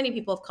so many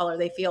people of color,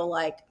 they feel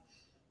like,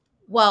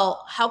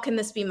 well, how can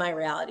this be my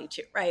reality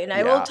too? Right. And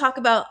I will talk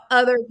about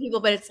other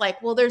people, but it's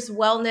like, well, there's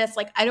wellness.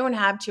 Like, I don't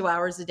have 2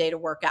 hours a day to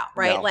work out.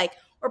 Right. No. Like,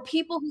 or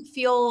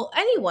people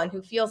anyone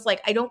who feels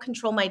like I don't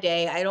control my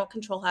day. I don't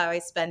control how I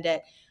spend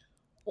it.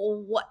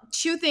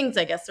 Two things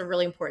I guess are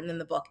really important in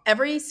the book.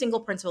 Every single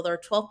principle, there are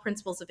 12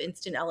 principles of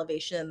instant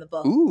elevation in the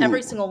book. Ooh.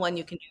 Every single one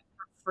you can do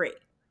for free,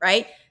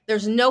 right?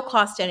 There's no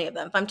cost to any of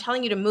them. If I'm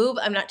telling you to move,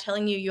 I'm not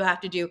telling you have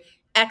to do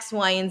X,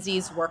 Y, and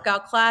Z's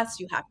workout class.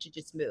 You have to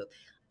just move.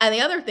 And the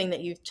other thing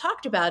that you've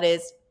talked about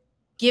is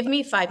give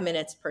me 5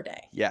 minutes per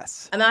day.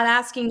 Yes. I'm not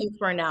asking you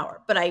for an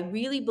hour, but I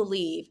really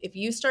believe if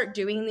you start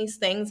doing these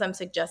things, I'm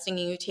suggesting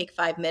you take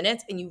 5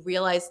 minutes and you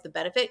realize the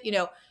benefit.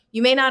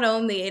 You may not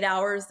own the 8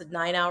 hours, the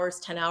 9 hours,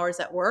 10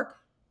 hours at work.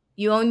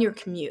 You own your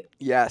commute.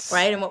 Yes.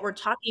 Right. And what we're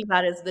talking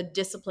about is the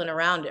discipline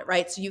around it.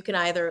 Right. So you can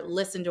either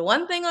listen to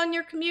one thing on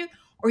your commute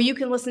or you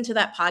can listen to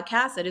that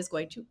podcast that is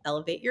going to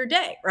elevate your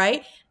day.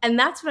 Right. And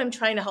that's what I'm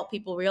trying to help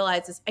people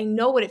realize is I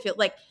know what it feels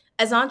like.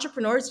 As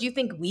entrepreneurs, do you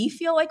think we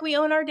feel like we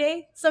own our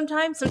day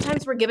sometimes?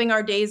 Sometimes we're giving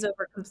our days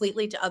over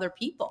completely to other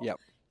people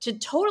to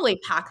totally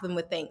pack them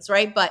with things.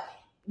 Right. But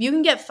if you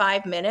can get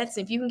 5 minutes,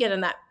 if you can get in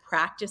that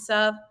practice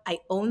of I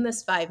own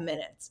this 5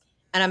 minutes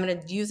and I'm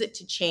going to use it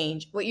to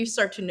change, what you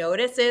start to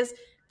notice is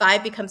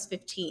 5 becomes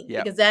 15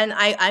 because then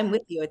I'm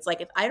with you. It's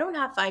like if I don't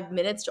have 5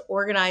 minutes to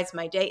organize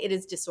my day, it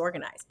is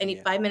disorganized. I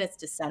need 5 minutes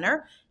to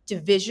center, to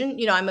vision.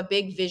 I'm a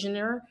big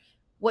visioner.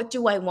 What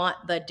do I want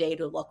the day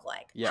to look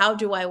like? How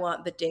do I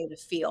want the day to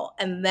feel?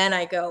 And then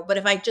I go, but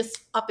if I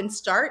just up and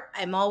start,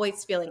 I'm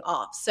always feeling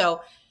off.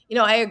 So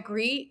I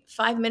agree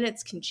 5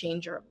 minutes can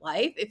change your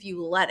life if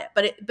you let it,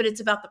 but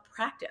it's about the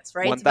practice,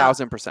 right?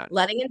 1,000%.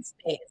 Letting in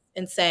space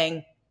and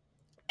saying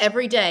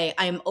every day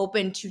I am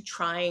open to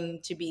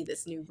trying to be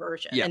this new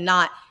version and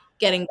not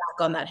getting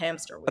back on that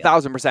hamster wheel.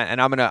 1,000%.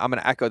 And I'm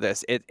gonna echo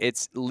this.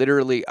 It's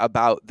literally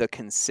about the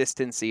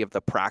consistency of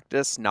the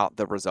practice, not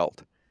the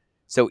result.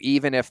 So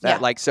even if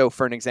that, so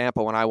for an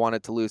example, when I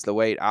wanted to lose the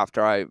weight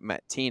after I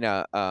met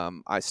Tina,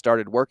 I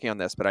started working on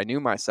this, but I knew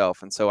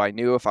myself. And so I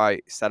knew if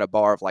I set a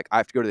bar of like, I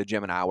have to go to the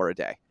gym an hour a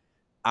day,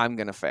 I'm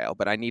going to fail,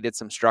 but I needed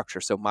some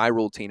structure. So my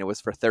rule, Tina,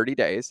 was for 30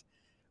 days.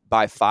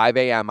 By 5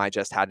 a.m., I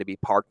just had to be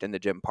parked in the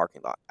gym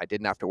parking lot. I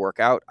didn't have to work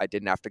out. I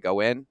didn't have to go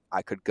in.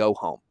 I could go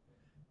home.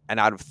 And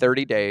out of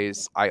 30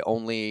 days, I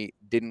only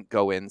didn't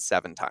go in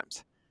 7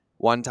 times.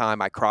 One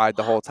time I cried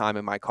the whole time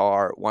in my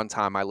car. One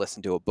time I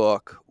listened to a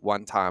book.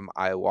 One time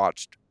I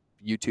watched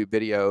YouTube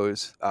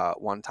videos.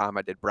 One time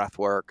I did breath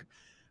work.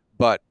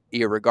 But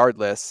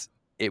irregardless,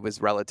 it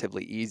was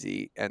relatively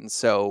easy. And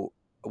so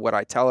what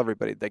I tell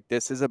everybody, like,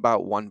 this is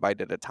about one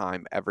bite at a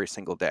time every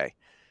single day.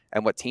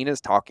 And what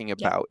Tina's talking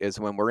about is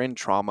when we're in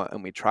trauma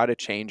and we try to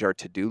change our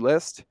to-do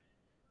list,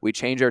 we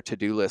change our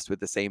to-do list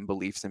with the same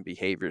beliefs and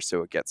behaviors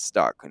so it gets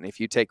stuck. And if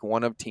you take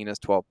one of Tina's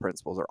 12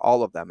 principles or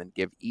all of them and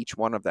give each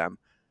one of them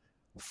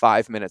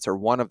 5 minutes or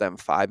one of them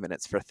 5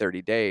 minutes for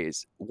 30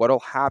 days, what'll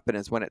happen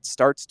is when it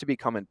starts to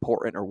become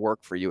important or work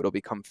for you, it'll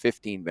become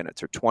 15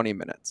 minutes or 20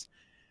 minutes.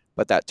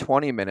 But that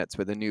 20 minutes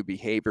with a new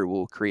behavior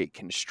will create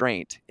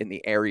constraint in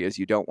the areas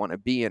you don't want to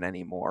be in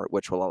anymore,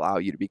 which will allow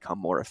you to become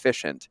more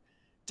efficient,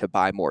 to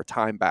buy more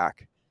time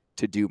back,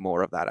 to do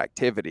more of that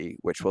activity,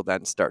 which will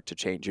then start to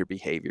change your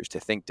behaviors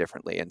to think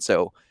differently. And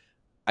so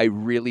I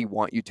really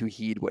want you to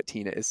heed what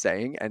Tina is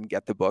saying and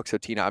get the book. So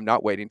Tina, I'm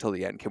not waiting till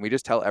the end. Can we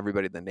just tell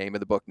everybody the name of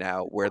the book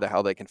now, where the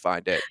hell they can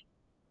find it?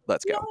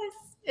 Let's go. Yes.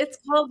 It's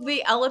called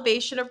The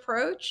Elevation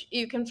Approach.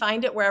 You can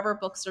find it wherever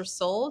books are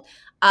sold.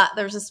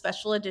 There's a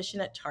special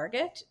edition at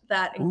Target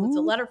that includes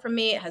a letter from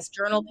me. It has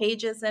journal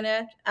pages in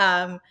it.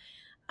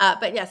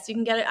 But yes, you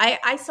can get it.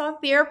 I saw it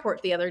at the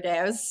airport the other day.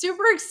 I was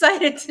super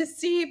excited to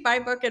see my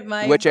book in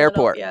my Which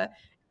airport?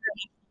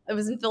 It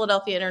was in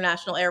Philadelphia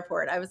International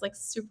Airport. I was like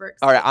super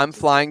excited. All right, I'm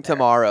flying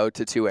tomorrow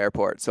to 2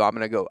 airports, so I'm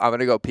gonna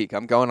go peek.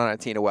 I'm going on a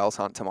Tina Wells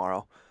hunt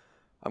tomorrow.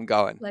 I'm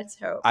going. Let's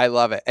hope. I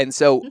love it. And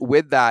so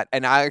with that,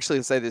 and I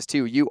actually say this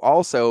too, you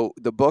also,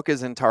 the book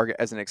is in Target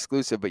as an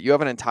exclusive, but you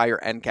have an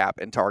entire end cap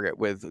in Target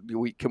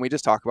can we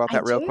just talk about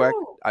that real quick?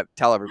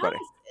 Tell everybody.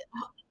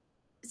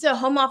 Yes. So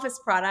home office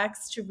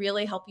products to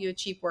really help you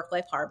achieve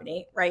work-life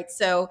harmony, right?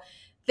 So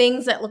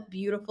things that look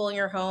beautiful in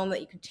your home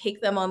that you can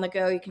take them on the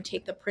go, you can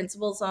take the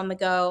principles on the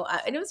go.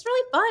 And it was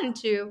really fun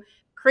to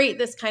create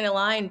this kind of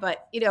line,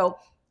 but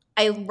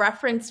I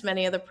referenced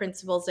many of the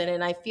principles in it,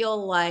 and I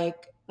feel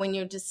like when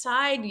you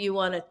decide you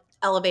want to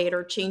elevate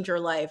or change your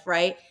life,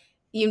 right,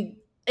 you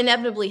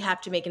inevitably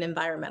have to make an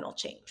environmental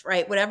change,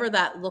 right? Whatever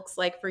that looks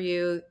like for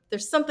you,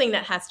 there's something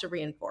that has to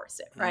reinforce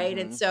it, right?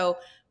 And so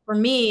for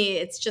me,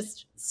 it's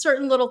just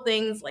certain little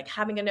things like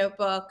having a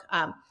notebook,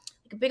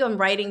 big on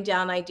writing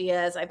down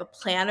ideas. I have a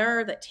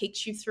planner that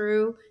takes you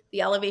through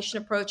the elevation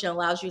approach and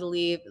allows you to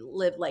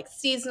live like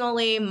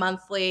seasonally,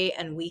 monthly,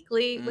 and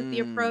weekly with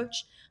the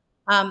approach.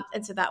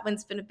 And so that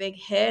one's been a big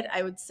hit.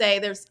 I would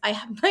say I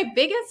have my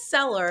biggest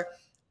seller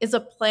is a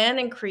plan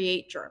and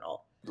create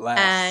journal.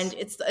 And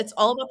it's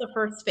all about the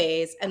first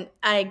phase. And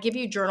I give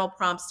you journal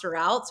prompts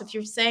throughout. So if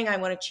you're saying I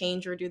want to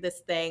change or do this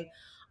thing,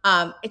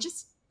 it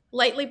just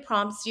lightly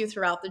prompts you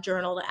throughout the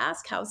journal to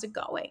ask, how's it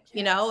going?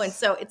 And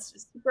so it's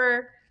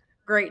super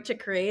great to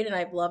create, and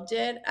I've loved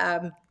it.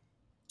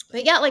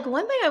 But yeah, like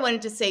one thing I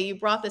wanted to say, you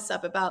brought this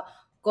up about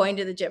going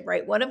to the gym,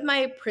 right? One of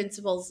my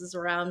principles is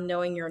around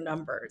knowing your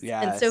numbers.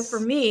 Yes. And so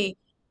for me,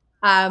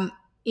 I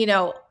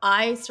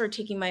started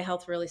taking my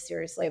health really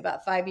seriously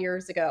about 5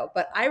 years ago,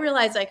 but I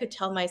realized I could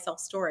tell myself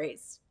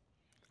stories.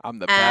 I'm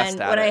the best at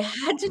it. And what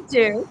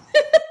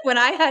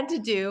I had to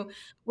do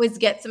was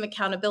get some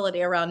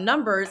accountability around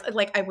numbers.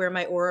 Like I wear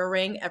my Oura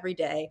ring every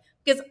day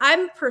because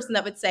I'm a person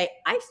that would say,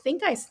 I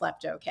think I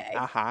slept okay,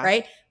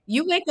 right?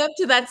 You wake up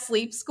to that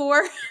sleep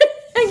score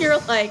and you're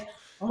like,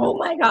 oh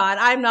my God,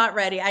 I'm not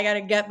ready. I got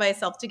to get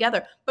myself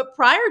together. But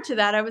prior to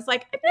that, I was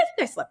like, I think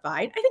I slept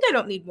fine. I think I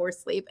don't need more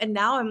sleep. And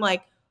now I'm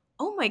like,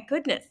 oh my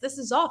goodness, this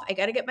is off. I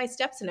got to get my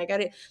steps in.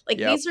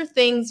 These are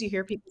things you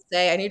hear people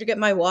say, I need to get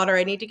my water.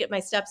 I need to get my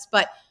steps.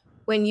 But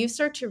when you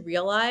start to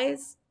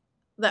realize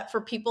that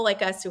for people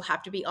like us who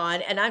have to be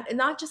on, and I'm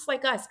not just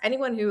like us,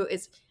 anyone who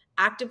is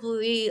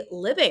actively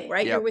living,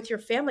 right? You're with your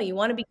family. You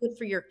want to be good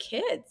for your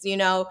kids.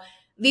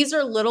 These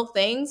are little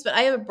things, but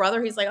I have a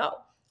brother who's like, oh,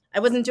 I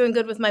wasn't doing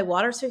good with my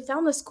water. So he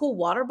found this cool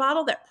water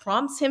bottle that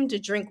prompts him to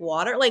drink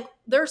water. Like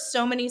there's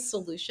so many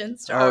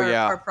solutions to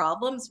our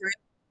problems, right?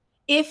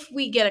 If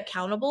we get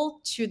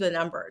accountable to the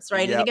numbers,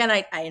 right? And again,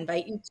 I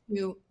invite you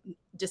to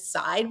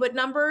decide what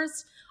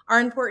numbers are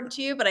important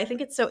to you. But I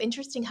think it's so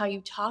interesting how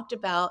you talked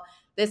about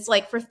this,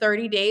 like for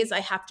 30 days,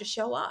 I have to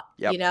show up,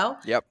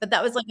 But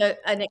that was like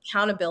an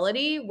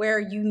accountability where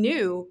you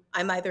knew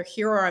I'm either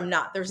here or I'm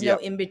not. There's no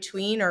in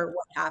between or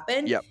what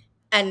happened.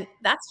 And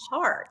that's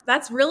hard.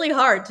 That's really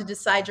hard to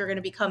decide you're going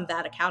to become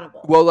that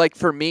accountable. Well, like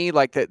for me,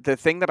 like the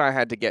thing that I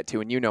had to get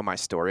to, and my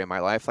story in my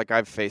life, like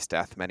I've faced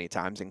death many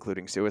times,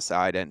 including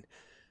suicide. And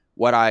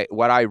what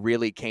I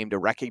really came to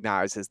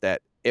recognize is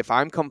that if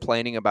I'm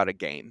complaining about a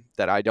game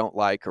that I don't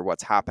like or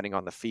what's happening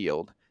on the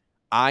field,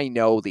 I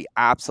know the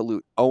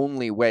absolute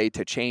only way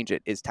to change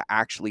it is to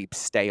actually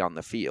stay on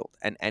the field.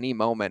 And any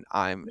moment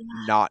I'm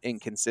not in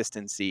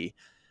consistency,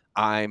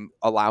 I'm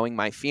allowing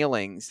my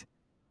feelings,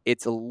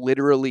 it's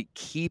literally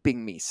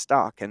keeping me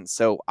stuck. And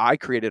so I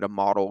created a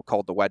model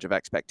called the wedge of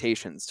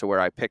expectations to where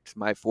I picked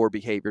my 4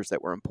 behaviors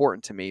that were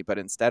important to me. But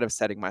instead of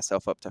setting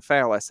myself up to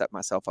fail, I set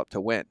myself up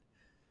to win.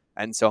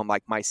 And so I'm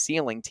like, my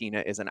ceiling,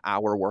 Tina, is an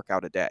hour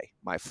workout a day.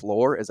 My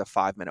floor is a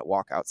 5-minute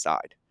walk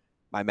outside.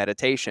 My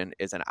meditation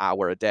is an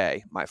hour a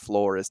day. My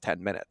floor is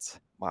 10 minutes.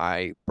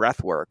 My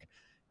breath work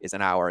is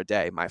an hour a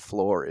day. My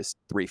floor is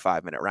 3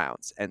 5-minute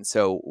rounds. And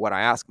so what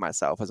I ask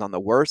myself is, on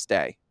the worst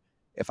day,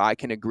 if I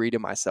can agree to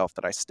myself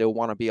that I still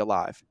want to be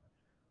alive,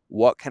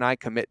 what can I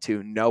commit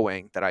to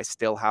knowing that I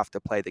still have to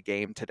play the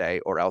game today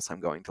or else I'm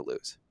going to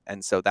lose?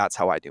 And so that's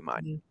how I do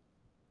mine.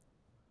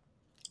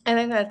 I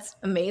think that's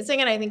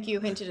amazing. And I think you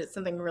hinted at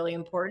something really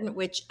important,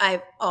 which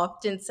I've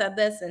often said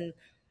this, and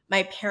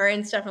my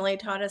parents definitely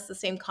taught us the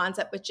same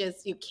concept, which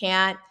is you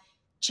can't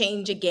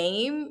change a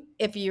game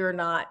if you're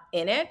not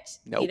in it,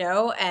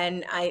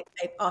 and I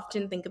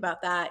often think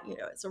about that,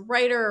 as a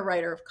writer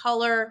of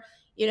color,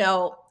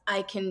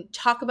 I can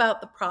talk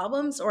about the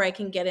problems or I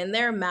can get in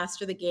there,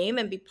 master the game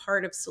and be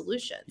part of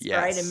solutions,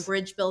 right? And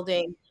bridge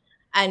building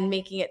and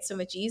making it so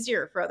much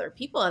easier for other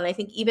people. And I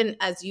think even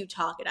as you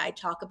talk and I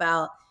talk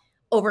about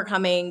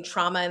overcoming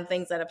trauma and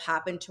things that have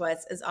happened to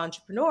us as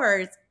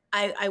entrepreneurs,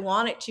 I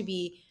want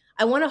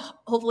to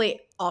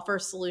hopefully offer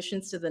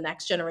solutions to the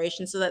next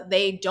generation so that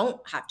they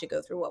don't have to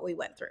go through what we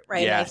went through,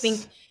 right? And I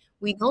think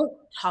we don't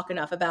talk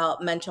enough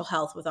about mental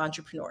health with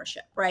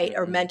entrepreneurship, right?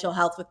 Or mental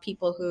health with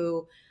people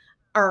who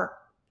are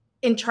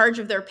in charge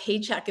of their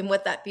paycheck and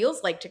what that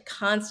feels like to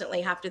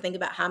constantly have to think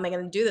about, how am I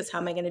going to do this? How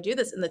am I going to do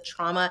this? And the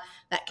trauma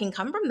that can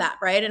come from that.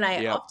 Right. And I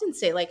Yep. often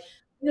say, like,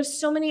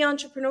 so many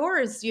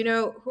entrepreneurs,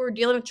 who are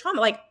dealing with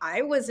trauma. Like,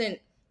 I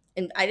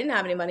didn't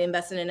have any money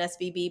invested in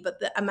SVB, but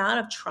the amount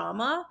of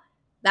trauma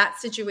that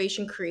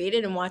situation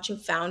created, and watching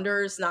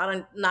founders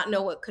not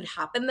know what could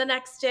happen the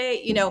next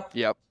day,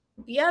 Yep.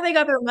 yeah, they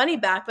got their money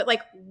back, but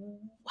like,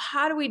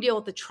 how do we deal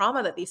with the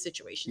trauma that these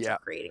situations are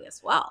creating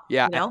as well?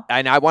 Yeah.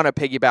 And I want to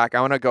piggyback.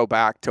 I want to go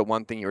back to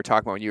one thing you were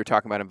talking about when you were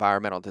talking about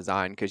environmental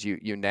design, because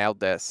you nailed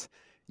this.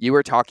 You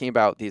were talking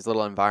about these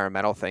little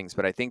environmental things,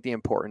 but I think the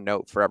important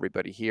note for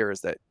everybody here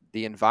is that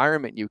the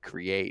environment you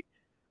create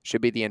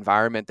should be the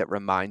environment that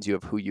reminds you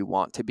of who you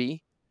want to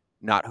be,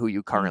 not who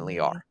you currently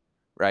are.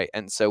 Right.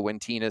 And so when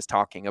Tina's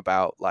talking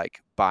about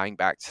like buying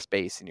back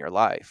space in your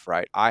life,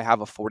 right, I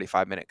have a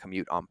 45-minute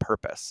commute on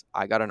purpose.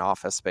 I got an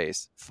office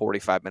space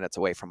 45 minutes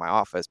away from my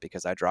office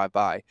because I drive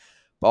by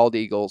bald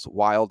eagles,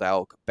 wild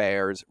elk,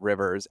 bears,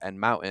 rivers, and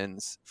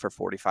mountains for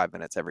 45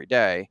 minutes every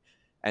day.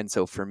 And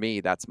so for me,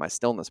 that's my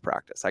stillness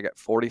practice. I get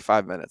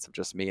 45 minutes of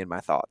just me and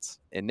my thoughts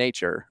in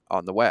nature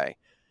on the way.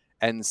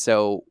 And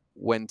so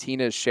when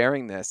Tina's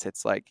sharing this,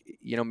 it's like,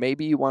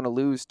 maybe you want to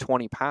lose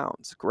 20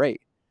 pounds.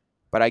 Great.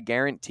 But I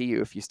guarantee you,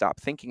 if you stop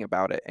thinking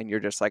about it and you're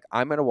just like,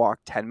 I'm going to walk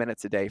 10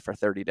 minutes a day for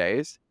 30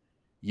 days,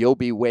 you'll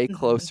be way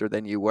closer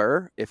than you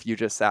were if you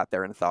just sat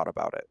there and thought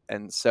about it.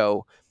 And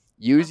so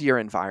use your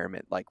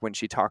environment. Like when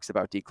she talks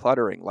about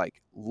decluttering,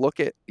 like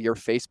look at your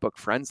Facebook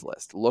friends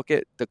list, look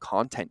at the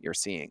content you're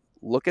seeing,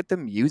 look at the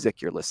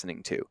music you're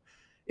listening to.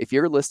 If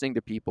you're listening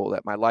to people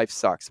that my life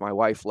sucks, my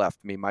wife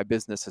left me, my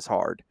business is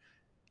hard,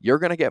 you're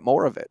going to get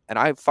more of it. And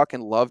I fucking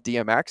love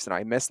DMX and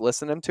I miss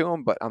listening to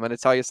him, but I'm going to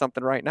tell you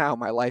something right now.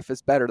 My life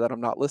is better that I'm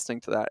not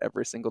listening to that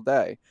every single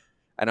day.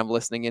 And I'm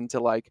listening into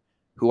like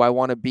who I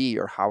want to be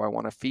or how I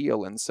want to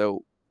feel. And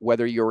so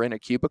whether you're in a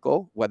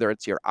cubicle, whether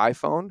it's your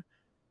iPhone,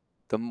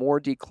 the more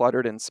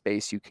decluttered in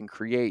space you can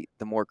create,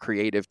 the more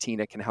creative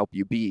Tina can help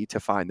you be to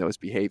find those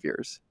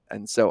behaviors.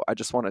 And so I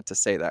just wanted to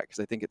say that because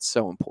I think it's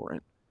so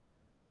important.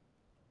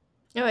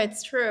 No,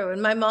 it's true.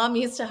 And my mom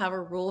used to have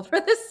a rule for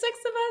the 6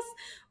 of us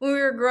when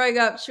we were growing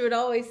up. She would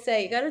always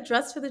say, you got to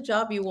dress for the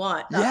job you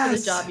want, not for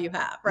the job you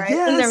have. Right.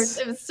 Yes.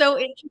 And it was so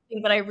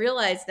interesting. But I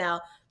realize now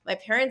my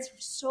parents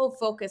were so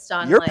focused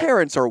on your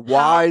parents are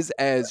wise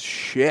as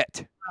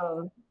shit.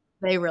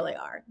 They really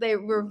are.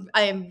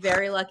 I am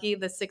very lucky.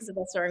 The 6 of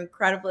us are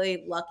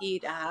incredibly lucky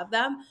to have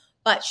them.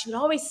 But she would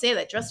always say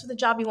that, dress for the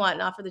job you want,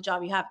 not for the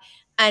job you have.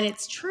 And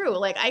it's true.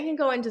 Like I can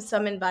go into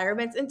some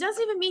environments, and it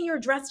doesn't even mean you're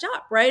dressed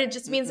up, right? It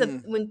just means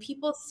that when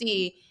people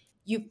see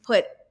you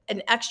put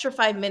an extra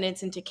 5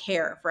 minutes into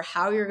care for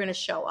how you're going to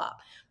show up,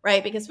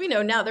 right? Because we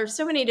know now there's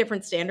so many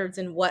different standards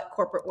in what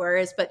corporate wear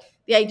is, but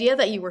the idea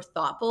that you were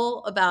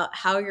thoughtful about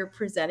how you're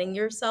presenting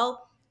yourself,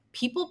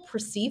 people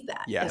perceive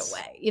that in a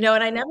way,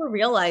 and I never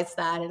realized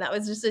that. And that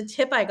was just a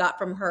tip I got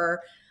from her.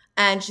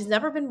 And she's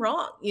never been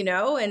wrong,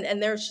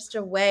 and there's just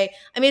a way.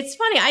 I mean, it's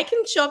funny. I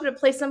can show up at a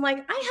place and I'm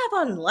like, I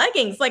have on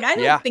leggings. Like, I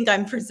don't think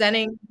I'm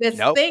presenting this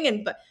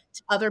thing. But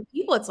to other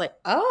people, it's like,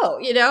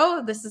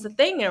 oh, this is a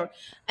thing.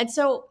 And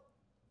so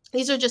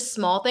these are just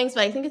small things,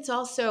 but I think it's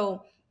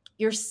also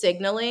you're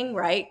signaling,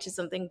 right, to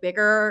something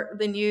bigger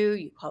than you.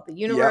 You call it the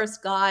universe,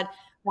 God,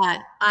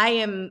 that I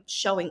am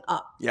showing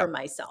up for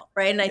myself,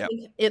 right? And I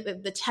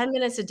think the 10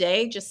 minutes a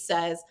day just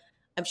says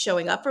I'm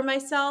showing up for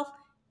myself.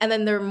 And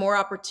then there are more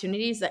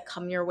opportunities that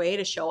come your way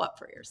to show up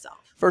for yourself.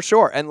 For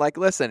sure. And like,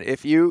 listen,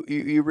 if you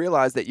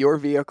realize that your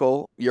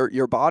vehicle,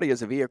 your body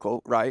is a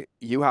vehicle, right?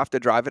 You have to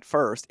drive it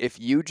first. If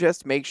you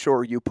just make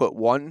sure you put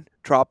one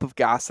drop of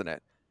gas in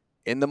it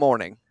in the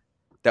morning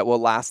that will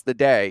last the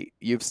day,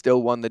 you've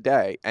still won the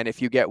day. And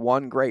if you get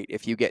one, great.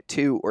 If you get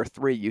 2 or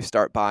 3, you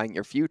start buying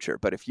your future.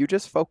 But if you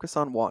just focus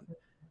on one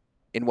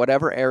in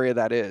whatever area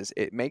that is,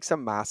 it makes a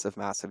massive,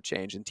 massive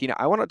change. And Tina,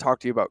 I want to talk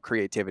to you about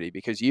creativity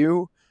because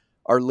you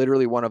are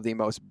literally one of the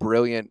most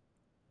brilliant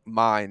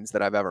minds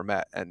that I've ever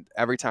met. And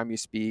every time you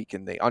speak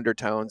and the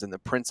undertones and the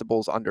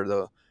principles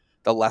under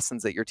the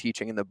lessons that you're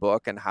teaching in the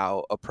book and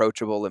how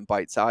approachable and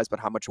bite-sized, but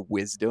how much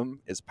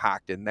wisdom is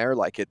packed in there,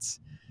 like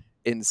it's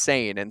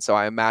insane. And so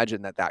I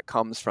imagine that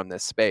comes from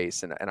this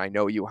space. And I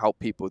know you help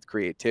people with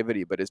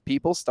creativity, but as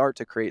people start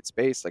to create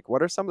space, like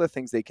what are some of the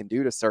things they can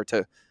do to start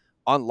to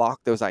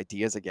unlock those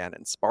ideas again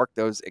and spark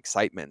those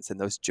excitements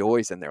and those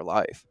joys in their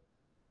life?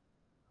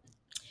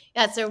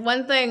 Yeah. So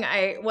one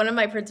of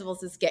my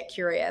principles is get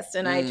curious.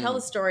 And I tell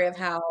the story of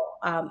how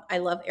I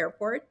love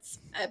airports.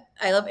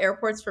 I love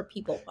airports for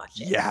people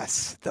watching.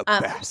 Yes. The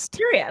best.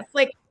 Curious.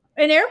 Like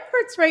in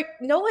airports, right?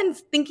 No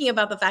one's thinking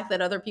about the fact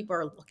that other people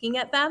are looking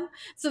at them.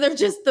 So they're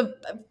just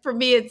for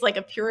me, it's like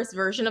a purest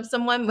version of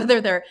someone, whether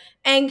they're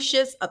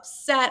anxious,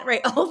 upset, right?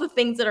 All the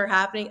things that are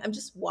happening. I'm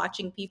just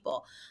watching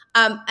people.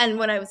 And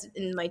when I was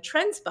in my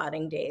trend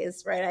spotting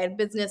days, right? I had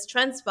business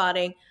trend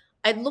spotting.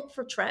 I'd look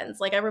for trends.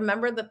 Like I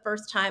remember the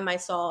first time I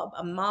saw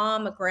a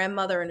mom, a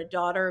grandmother, and a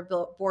daughter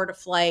board a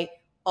flight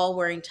all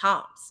wearing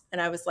Toms.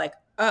 And I was like,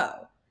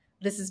 oh,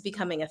 this is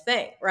becoming a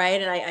thing,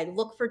 right? And I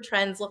look for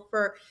trends, look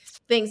for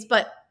things,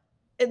 but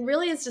it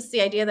really is just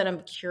the idea that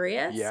I'm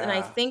curious. And I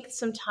Yeah. think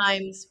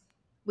sometimes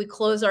we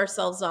close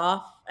ourselves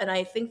off. And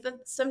I think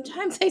that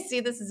sometimes I see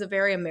this as a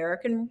very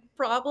American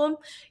problem.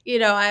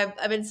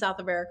 I'm in South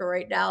America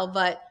right now,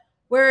 but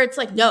where it's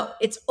like, no,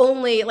 it's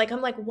only like,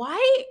 I'm like,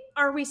 why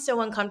are we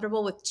so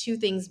uncomfortable with two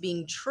things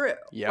being true?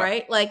 Yep.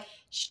 Right? Like,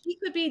 she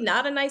could be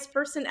not a nice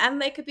person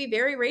and they could be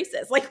very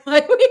racist. Like,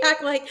 why do we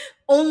act like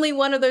only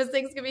one of those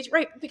things can be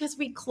right? Because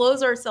we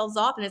close ourselves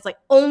off and it's like,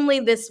 only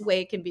this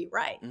way can be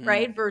right.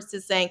 Right?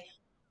 Versus saying,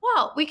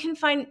 well, we can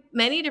find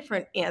many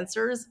different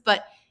answers,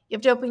 but you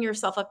have to open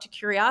yourself up to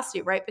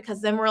curiosity, right?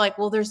 Because then we're like,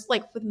 well, there's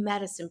like with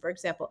medicine, for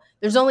example,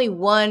 there's only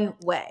one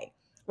way,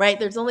 right?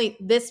 There's only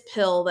this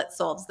pill that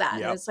solves that.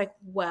 Yep. And it's like,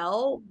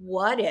 well,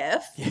 what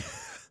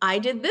if I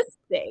did this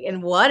thing?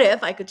 And what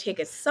if I could take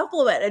a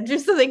supplement and do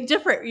something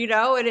different,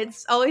 And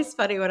it's always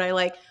funny when I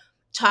like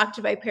talk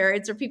to my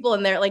parents or people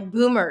and they're like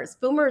boomers.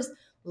 Boomers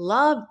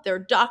love their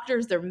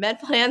doctors, their med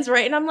plans,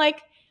 right? And I'm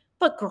like,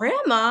 but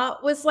grandma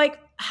was like,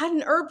 had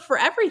an herb for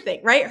everything,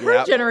 right? Her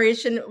Yep.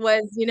 generation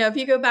was, if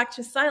you go back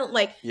to silent,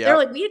 like they're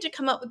like, we had to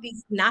come up with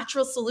these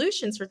natural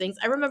solutions for things.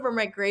 I remember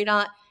my great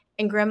aunt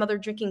and grandmother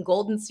drinking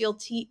Golden Seal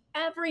tea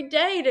every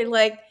day to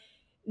like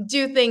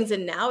do things.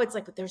 And now it's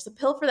like, but there's a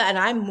pill for that. And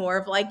I'm more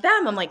of like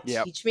them. I'm like,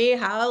 teach me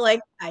how, like,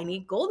 I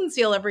need Golden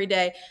Seal every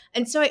day.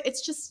 And so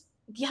it's just,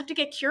 you have to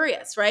get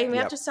curious, right? And we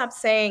have to stop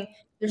saying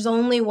there's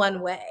only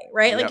one way,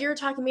 right? Like you were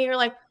talking to me, you're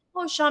like,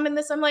 oh, shaman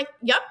this. I'm like,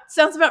 yep,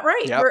 sounds about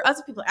right. For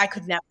other people, I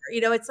could never,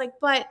 it's like,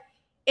 but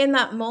in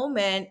that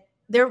moment,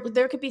 there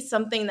could be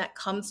something that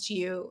comes to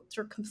you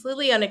through a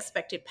completely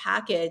unexpected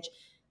package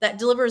that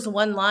delivers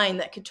one line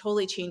that could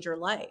totally change your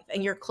life.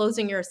 And you're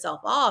closing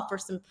yourself off for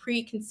some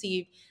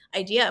preconceived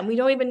idea. And we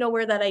don't even know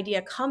where that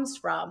idea comes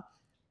from,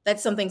 that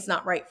something's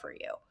not right for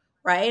you.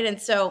 Right.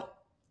 And so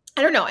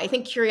I don't know. I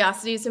think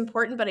curiosity is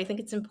important, but I think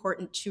it's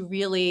important to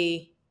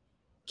really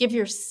give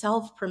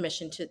yourself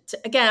permission to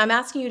again, I'm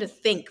asking you to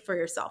think for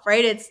yourself,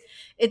 right?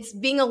 It's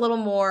being a little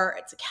more,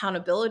 it's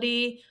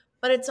accountability,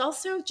 but it's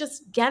also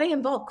just getting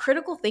involved,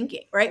 critical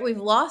thinking, right? We've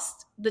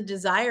lost the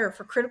desire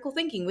for critical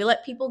thinking. We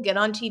let people get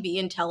on TV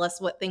and tell us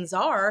what things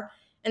are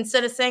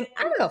instead of saying,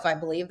 I don't know if I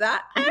believe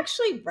that. I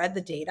actually read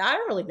the data. I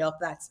don't really know if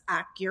that's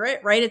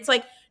accurate, right? It's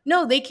like,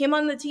 no, they came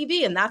on the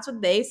TV and that's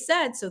what they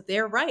said, so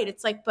they're right.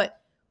 It's like, but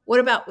what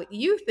about what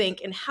you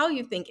think and how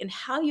you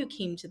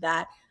came to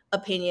that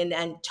opinion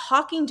and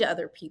talking to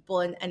other people.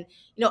 And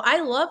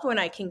I love when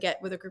I can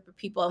get with a group of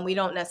people and we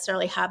don't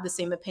necessarily have the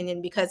same opinion,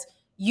 because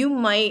you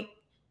might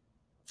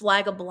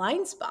flag a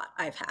blind spot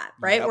I've had,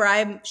 right? Where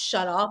I'm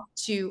shut off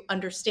to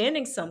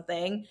understanding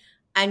something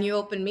and you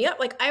open me up.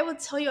 Like I would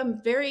tell you,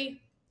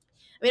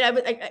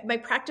 my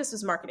practice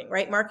was marketing,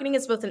 right? Marketing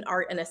is both an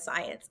art and a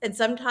science. And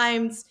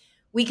sometimes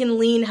we can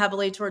lean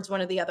heavily towards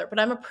one or the other, but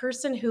I'm a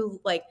person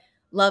who like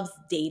loves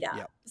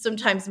data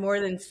sometimes more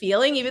than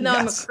feeling, even though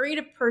I'm a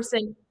creative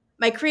person.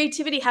 My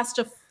creativity has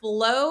to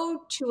flow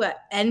to an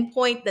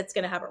endpoint that's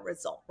going to have a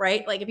result,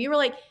 right? Like if you were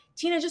like,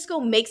 Tina, just go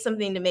make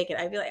something to make it,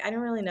 I'd be like, I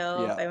don't really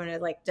know if I want to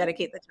like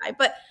dedicate the time,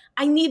 but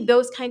I need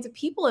those kinds of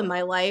people in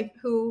my life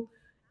who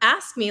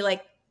ask me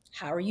like,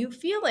 how are you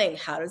feeling?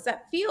 How does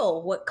that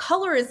feel? What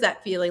color is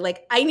that feeling?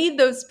 Like I need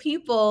those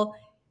people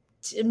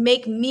to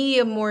make me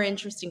a more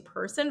interesting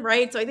person,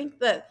 right? So I think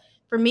that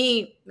for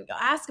me,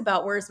 ask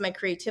about where's my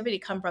creativity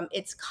come from.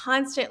 It's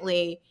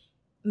constantly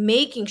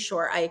making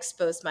sure I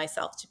expose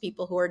myself to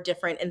people who are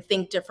different and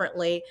think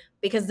differently,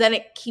 because then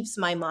it keeps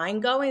my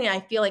mind going. And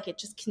I feel like it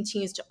just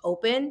continues to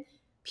open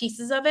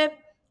pieces of it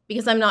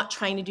because I'm not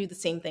trying to do the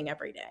same thing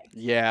every day.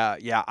 Yeah.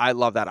 I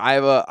love that. I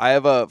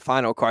have a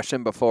final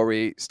question before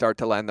we start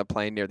to land the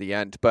plane near the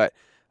end. But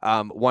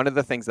one of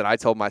the things that I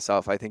told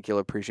myself, I think you'll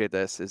appreciate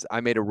this, is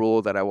I made a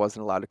rule that I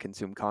wasn't allowed to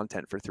consume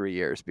content for 3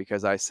 years,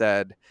 because I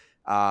said,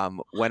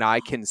 when I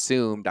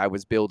consumed, I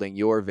was building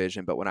your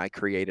vision, but when I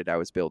created, I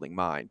was building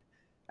mine.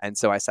 And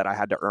so I said I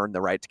had to earn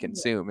the right to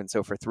consume. And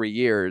so for 3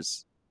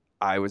 years,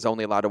 I was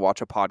only allowed to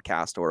watch a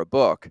podcast or a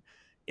book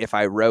if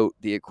I wrote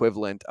the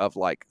equivalent of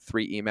like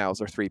 3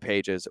 emails or 3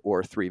 pages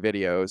or 3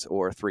 videos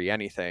or 3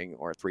 anything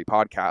or 3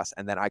 podcasts,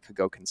 and then I could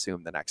go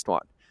consume the next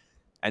one.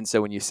 And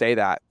so when you say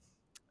that,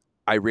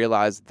 I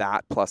realized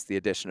that plus the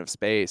addition of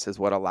space is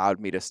what allowed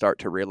me to start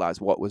to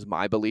realize what was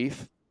my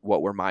belief,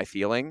 what were my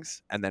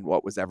feelings, and then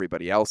what was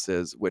everybody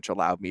else's, which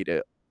allowed me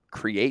to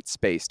create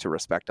space to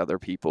respect other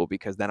people,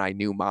 because then I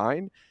knew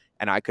mine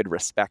and I could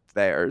respect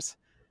theirs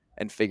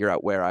and figure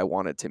out where I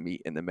wanted to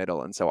meet in the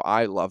middle. And so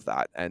I love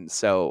that. And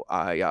so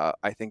I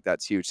think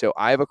that's huge. So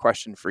I have a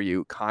question for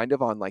you, kind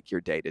of on like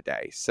your day to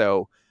day.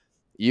 So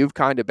you've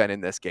kind of been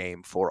in this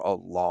game for a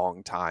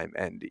long time,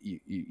 and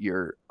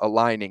you're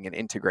aligning and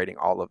integrating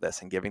all of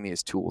this and giving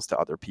these tools to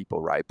other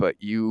people, right? But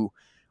you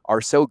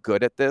are so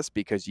good at this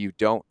because you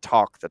don't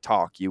talk the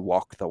talk, you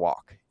walk the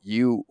walk.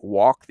 You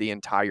walk the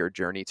entire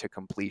journey to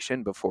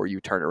completion before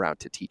you turn around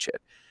to teach it.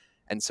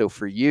 And so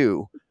for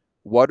you,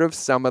 what are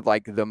some of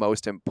like the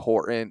most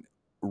important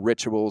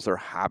rituals or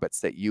habits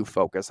that you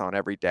focus on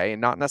every day,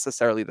 and not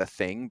necessarily the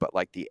thing, but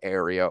like the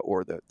area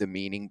or the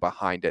meaning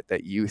behind it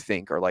that you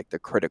think are like the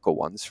critical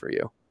ones for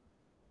you?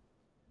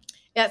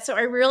 Yeah, so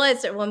I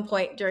realized at one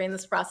point during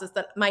this process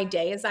that my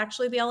day is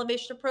actually the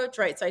elevation approach,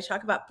 right? So I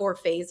talk about 4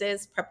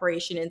 phases: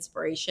 preparation,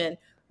 inspiration,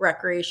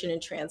 recreation,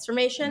 and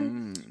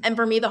transformation. Mm. And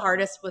for me, the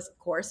hardest was, of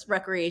course,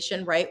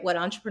 recreation, right? What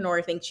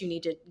entrepreneur thinks you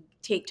need to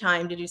take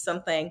time to do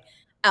something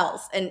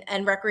else?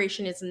 And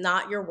recreation is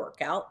not your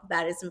workout,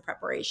 that is in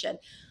preparation.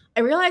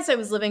 I realized I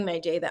was living my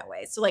day that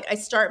way. So, like, I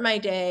start my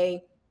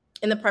day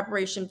in the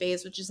preparation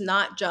phase, which is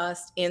not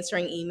just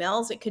answering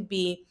emails, it could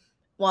be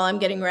while I'm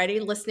getting ready,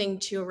 listening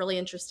to a really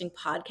interesting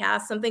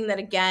podcast, something that,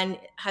 again,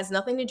 has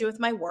nothing to do with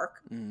my work.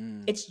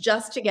 Mm. It's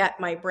just to get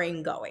my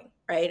brain going,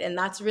 right? And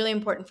that's really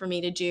important for me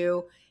to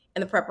do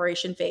in the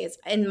preparation phase.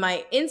 In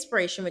my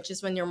inspiration, which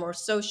is when you're more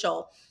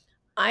social,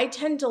 I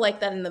tend to like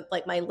that in the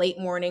like my late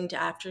morning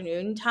to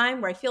afternoon time,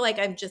 where I feel like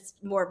I'm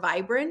just more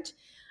vibrant.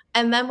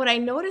 And then what I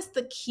noticed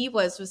the key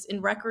was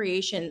in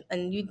recreation,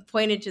 and you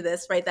pointed to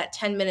this, right? That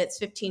 10 minutes,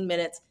 15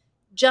 minutes,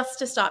 just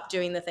to stop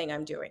doing the thing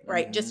I'm doing,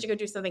 right? Mm-hmm. Just to go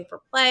do something for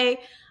play.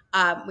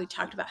 We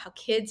talked about how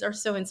kids are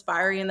so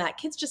inspiring in that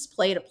kids just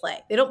play to play.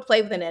 They don't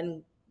play with an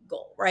end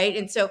goal, right?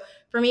 And so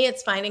for me,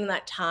 it's finding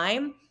that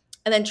time,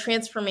 and then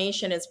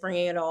transformation is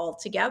bringing it all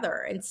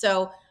together. And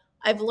so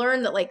I've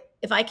learned that, like,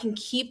 if I can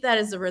keep that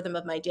as the rhythm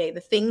of my day,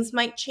 the things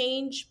might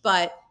change,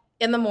 but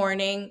in the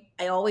morning,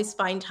 I always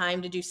find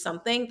time to do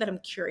something that I'm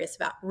curious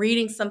about.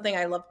 Reading something.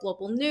 I love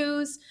global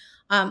news.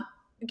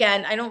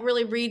 Again, I don't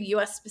really read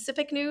US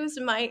specific news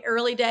in my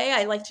early day.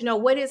 I like to know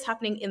what is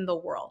happening in the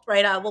world,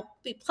 right? I will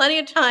be plenty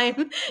of time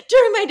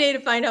during my day to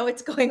find out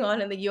what's going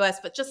on in the US,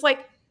 but just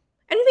like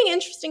anything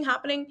interesting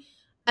happening.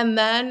 And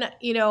then,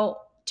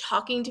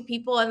 talking to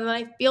people. And then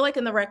I feel like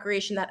in the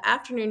recreation, that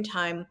afternoon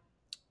time,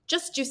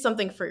 just do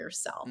something for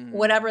yourself,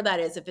 whatever that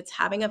is. If it's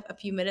having a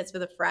few minutes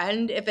with a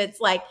friend, if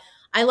it's like,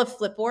 I love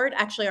Flipboard.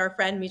 Actually, our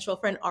mutual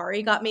friend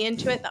Ari got me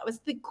into it. That was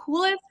the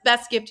coolest,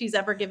 best gift he's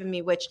ever given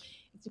me, which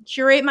is to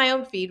curate my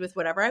own feed with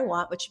whatever I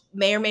want, which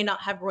may or may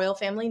not have royal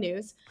family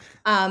news.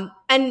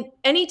 And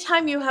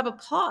anytime you have a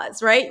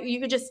pause, right, you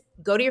could just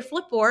go to your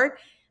Flipboard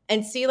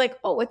and see like,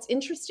 oh, what's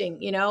interesting,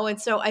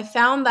 And so I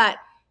found that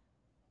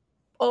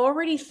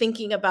already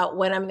thinking about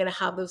when I'm going to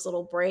have those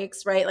little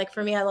breaks, right? Like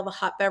for me, I love a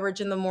hot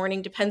beverage in the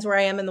morning. Depends where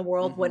I am in the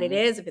world, what it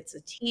is, if it's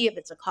a tea, if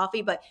it's a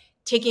coffee, but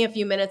taking a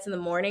few minutes in the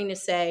morning to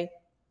say,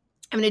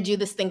 I'm going to do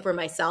this thing for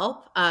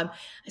myself.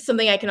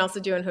 Something I can also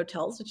do in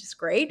hotels, which is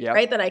great,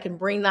 right? That I can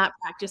bring that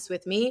practice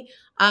with me.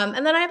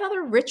 And then I have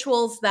other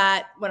rituals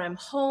that when I'm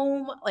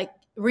home, like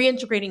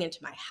reintegrating into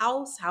my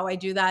house, how I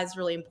do that is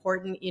really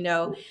important,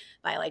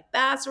 by like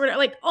baths or whatever,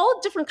 like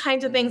all different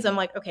kinds of things. I'm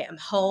like, okay, I'm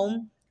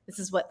home. This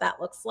is what that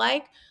looks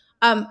like.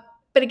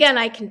 But again,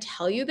 I can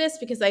tell you this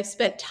because I've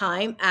spent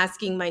time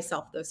asking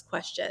myself those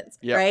questions,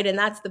 right? And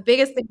that's the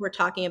biggest thing we're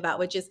talking about,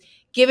 which is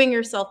giving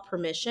yourself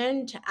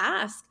permission to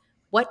ask,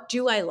 what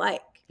do I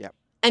like?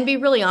 And be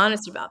really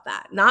honest about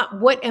that. Not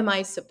what am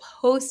I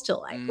supposed to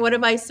like? What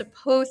am I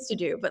supposed to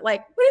do? But like,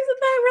 what is it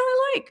that I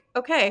really like?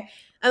 Okay.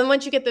 And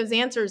once you get those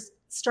answers,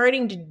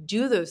 starting to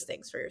do those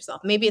things for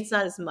yourself. Maybe it's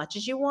not as much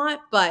as you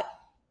want, but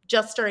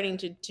just starting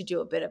to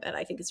do a bit of it,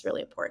 I think is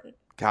really important.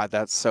 God,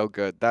 that's so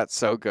good. That's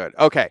so good.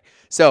 Okay.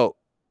 So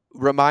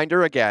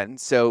reminder again.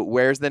 So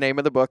where's the name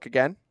of the book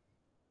again?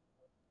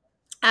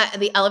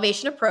 The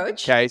Elevation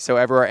Approach. Okay. So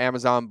everywhere,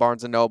 Amazon,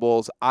 Barnes and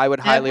Nobles. I would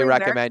highly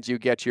recommend you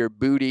get your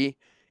booty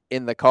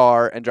in the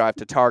car and drive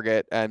to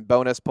Target, and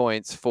bonus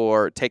points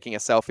for taking a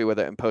selfie with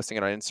it and posting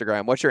it on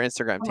Instagram. What's your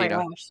Instagram, Tina?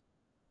 My gosh.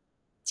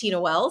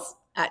 Tina Wells.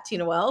 At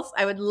Tina Wells.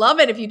 I would love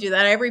it if you do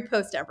that. I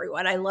repost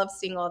everyone. I love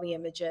seeing all the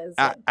images.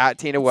 At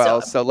Tina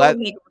Wells. So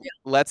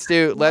let's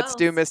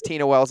do Miss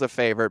Tina Wells a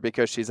favor,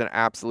 because she's an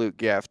absolute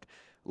gift.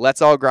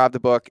 Let's all grab the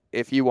book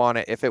if you want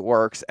it, if it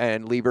works,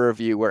 and leave a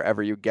review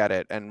wherever you get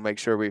it, and make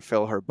sure we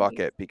fill her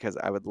bucket, because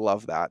I would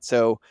love that.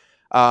 So,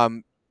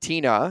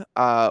 Tina,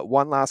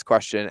 one last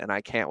question, and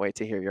I can't wait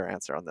to hear your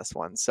answer on this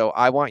one. So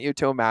I want you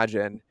to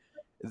imagine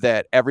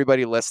that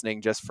everybody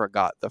listening just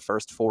forgot the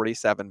first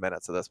 47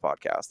 minutes of this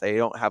podcast. They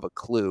don't have a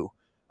clue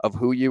of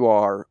who you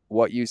are,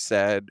 what you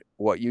said,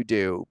 what you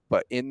do.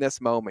 But in this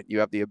moment, you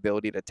have the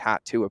ability to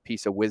tattoo a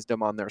piece of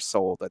wisdom on their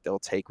soul that they'll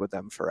take with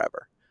them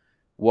forever.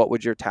 What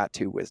would your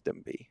tattoo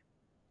wisdom be?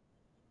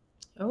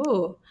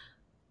 Oh,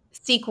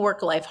 seek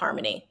work-life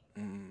harmony.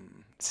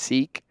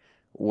 Seek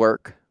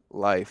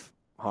work-life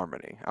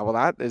harmony. Well,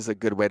 that is a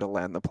good way to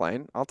land the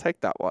plane. I'll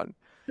take that one.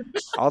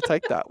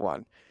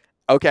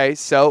 Okay,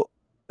 so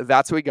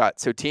that's what we got.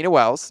 So Tina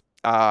Wells,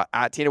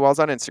 at Tina Wells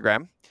on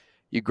Instagram.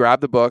 You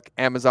grab the book,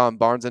 Amazon,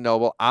 Barnes &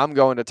 Noble. I'm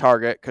going to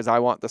Target because I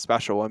want the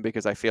special one,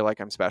 because I feel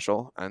like I'm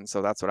special. And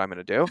so that's what I'm going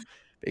to do,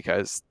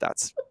 because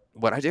that's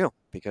what I do,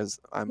 because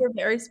You're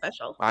very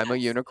special. I'm a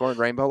unicorn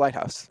rainbow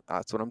lighthouse.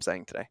 That's what I'm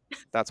saying today.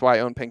 That's why I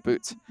own pink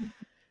boots.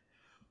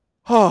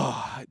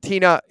 Oh,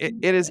 Tina,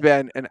 it has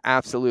been an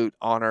absolute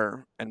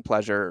honor and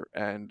pleasure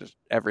and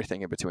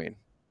everything in between.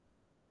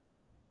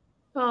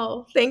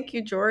 Oh, thank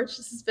you, George.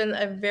 This has been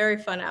a very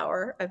fun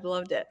hour. I've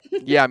loved it.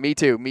 Yeah, me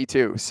too. Me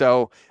too.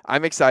 So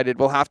I'm excited.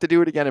 We'll have to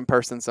do it again in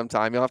person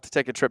sometime. You'll have to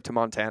take a trip to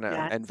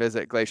Montana and Yes.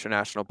 visit Glacier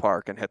National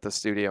Park and hit the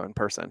studio in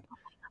person.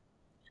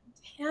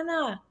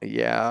 Montana.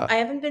 Yeah. I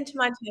haven't been to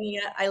Montana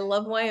yet. I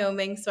love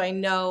Wyoming, so I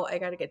know I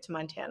got to get to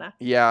Montana.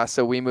 Yeah.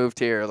 So we moved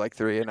here like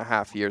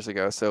 3.5 years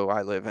ago. So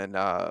I live in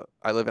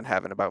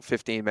heaven, about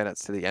 15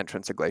 minutes to the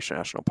entrance of Glacier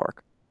National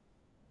Park.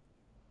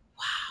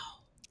 Wow.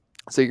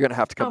 So you're gonna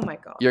have to come. Oh my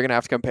God. You're gonna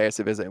have to come pay us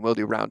a visit, and we'll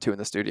do round 2 in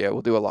the studio.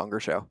 We'll do a longer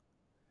show.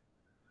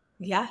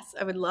 Yes,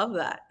 I would love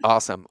that.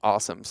 Awesome.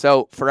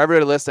 So for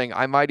everybody listening,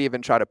 I might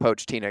even try to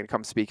poach Tina to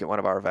come speak at one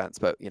of our events,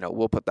 but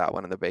we'll put that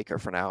one in the baker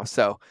for now.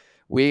 So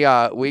we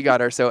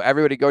got her. So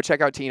everybody go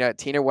check out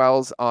Tina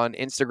Wells on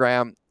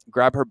Instagram.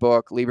 Grab her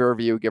book, leave a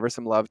review, give her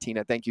some love.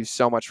 Tina, thank you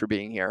so much for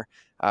being here.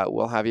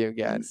 We'll have you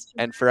again. Thanks.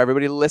 And for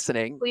everybody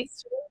listening,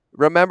 Please do.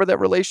 remember that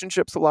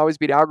relationships will always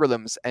beat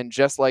algorithms. And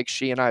just like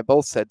she and I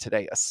both said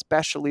today,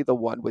 especially the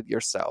one with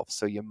yourself.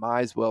 So you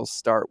might as well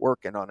start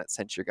working on it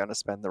since you're going to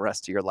spend the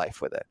rest of your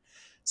life with it.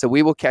 So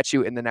we will catch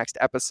you in the next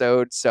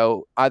episode.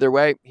 So either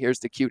way, here's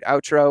the cute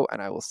outro,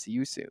 and I will see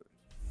you soon.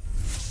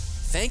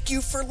 Thank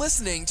you for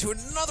listening to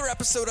another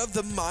episode of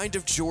The Mind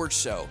of George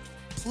Show.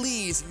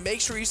 Please make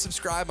sure you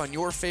subscribe on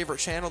your favorite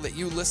channel that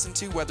you listen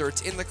to, whether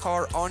it's in the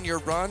car, on your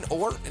run,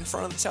 or in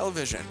front of the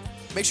television.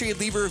 Make sure you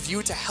leave a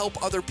review to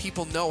help other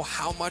people know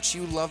how much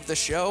you love the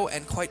show,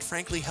 and quite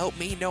frankly, help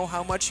me know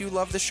how much you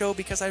love the show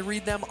because I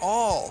read them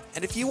all.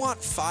 And if you want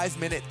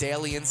 5-minute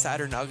daily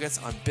insider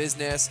nuggets on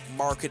business,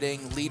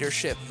 marketing,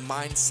 leadership,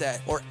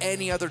 mindset, or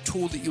any other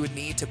tool that you would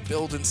need to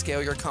build and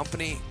scale your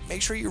company,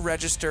 make sure you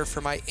register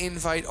for my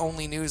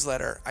invite-only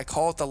newsletter. I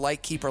call it the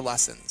Lightkeeper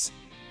Lessons.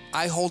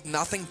 I hold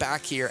nothing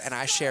back here, and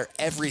I share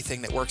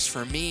everything that works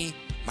for me,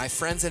 my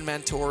friends and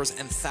mentors,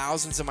 and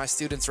thousands of my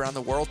students around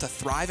the world to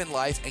thrive in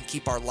life and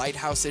keep our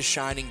lighthouses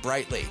shining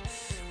brightly.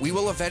 We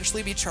will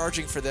eventually be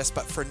charging for this,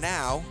 but for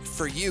now,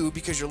 for you,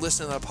 because you're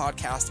listening to the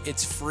podcast,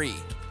 it's free.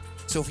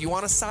 So if you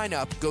want to sign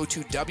up, go to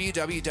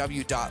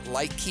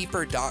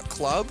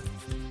www.lightkeeper.club,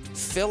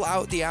 fill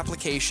out the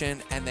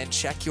application, and then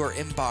check your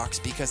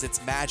inbox because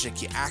it's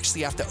magic. You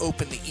actually have to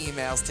open the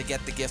emails to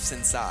get the gifts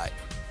inside.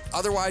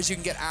 Otherwise, you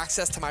can get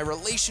access to my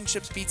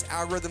Relationships Beats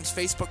Algorithms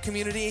Facebook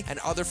community and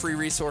other free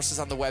resources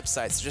on the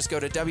website. So just go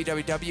to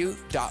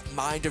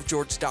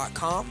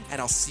www.mindofgeorge.com,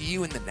 and I'll see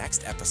you in the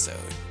next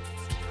episode.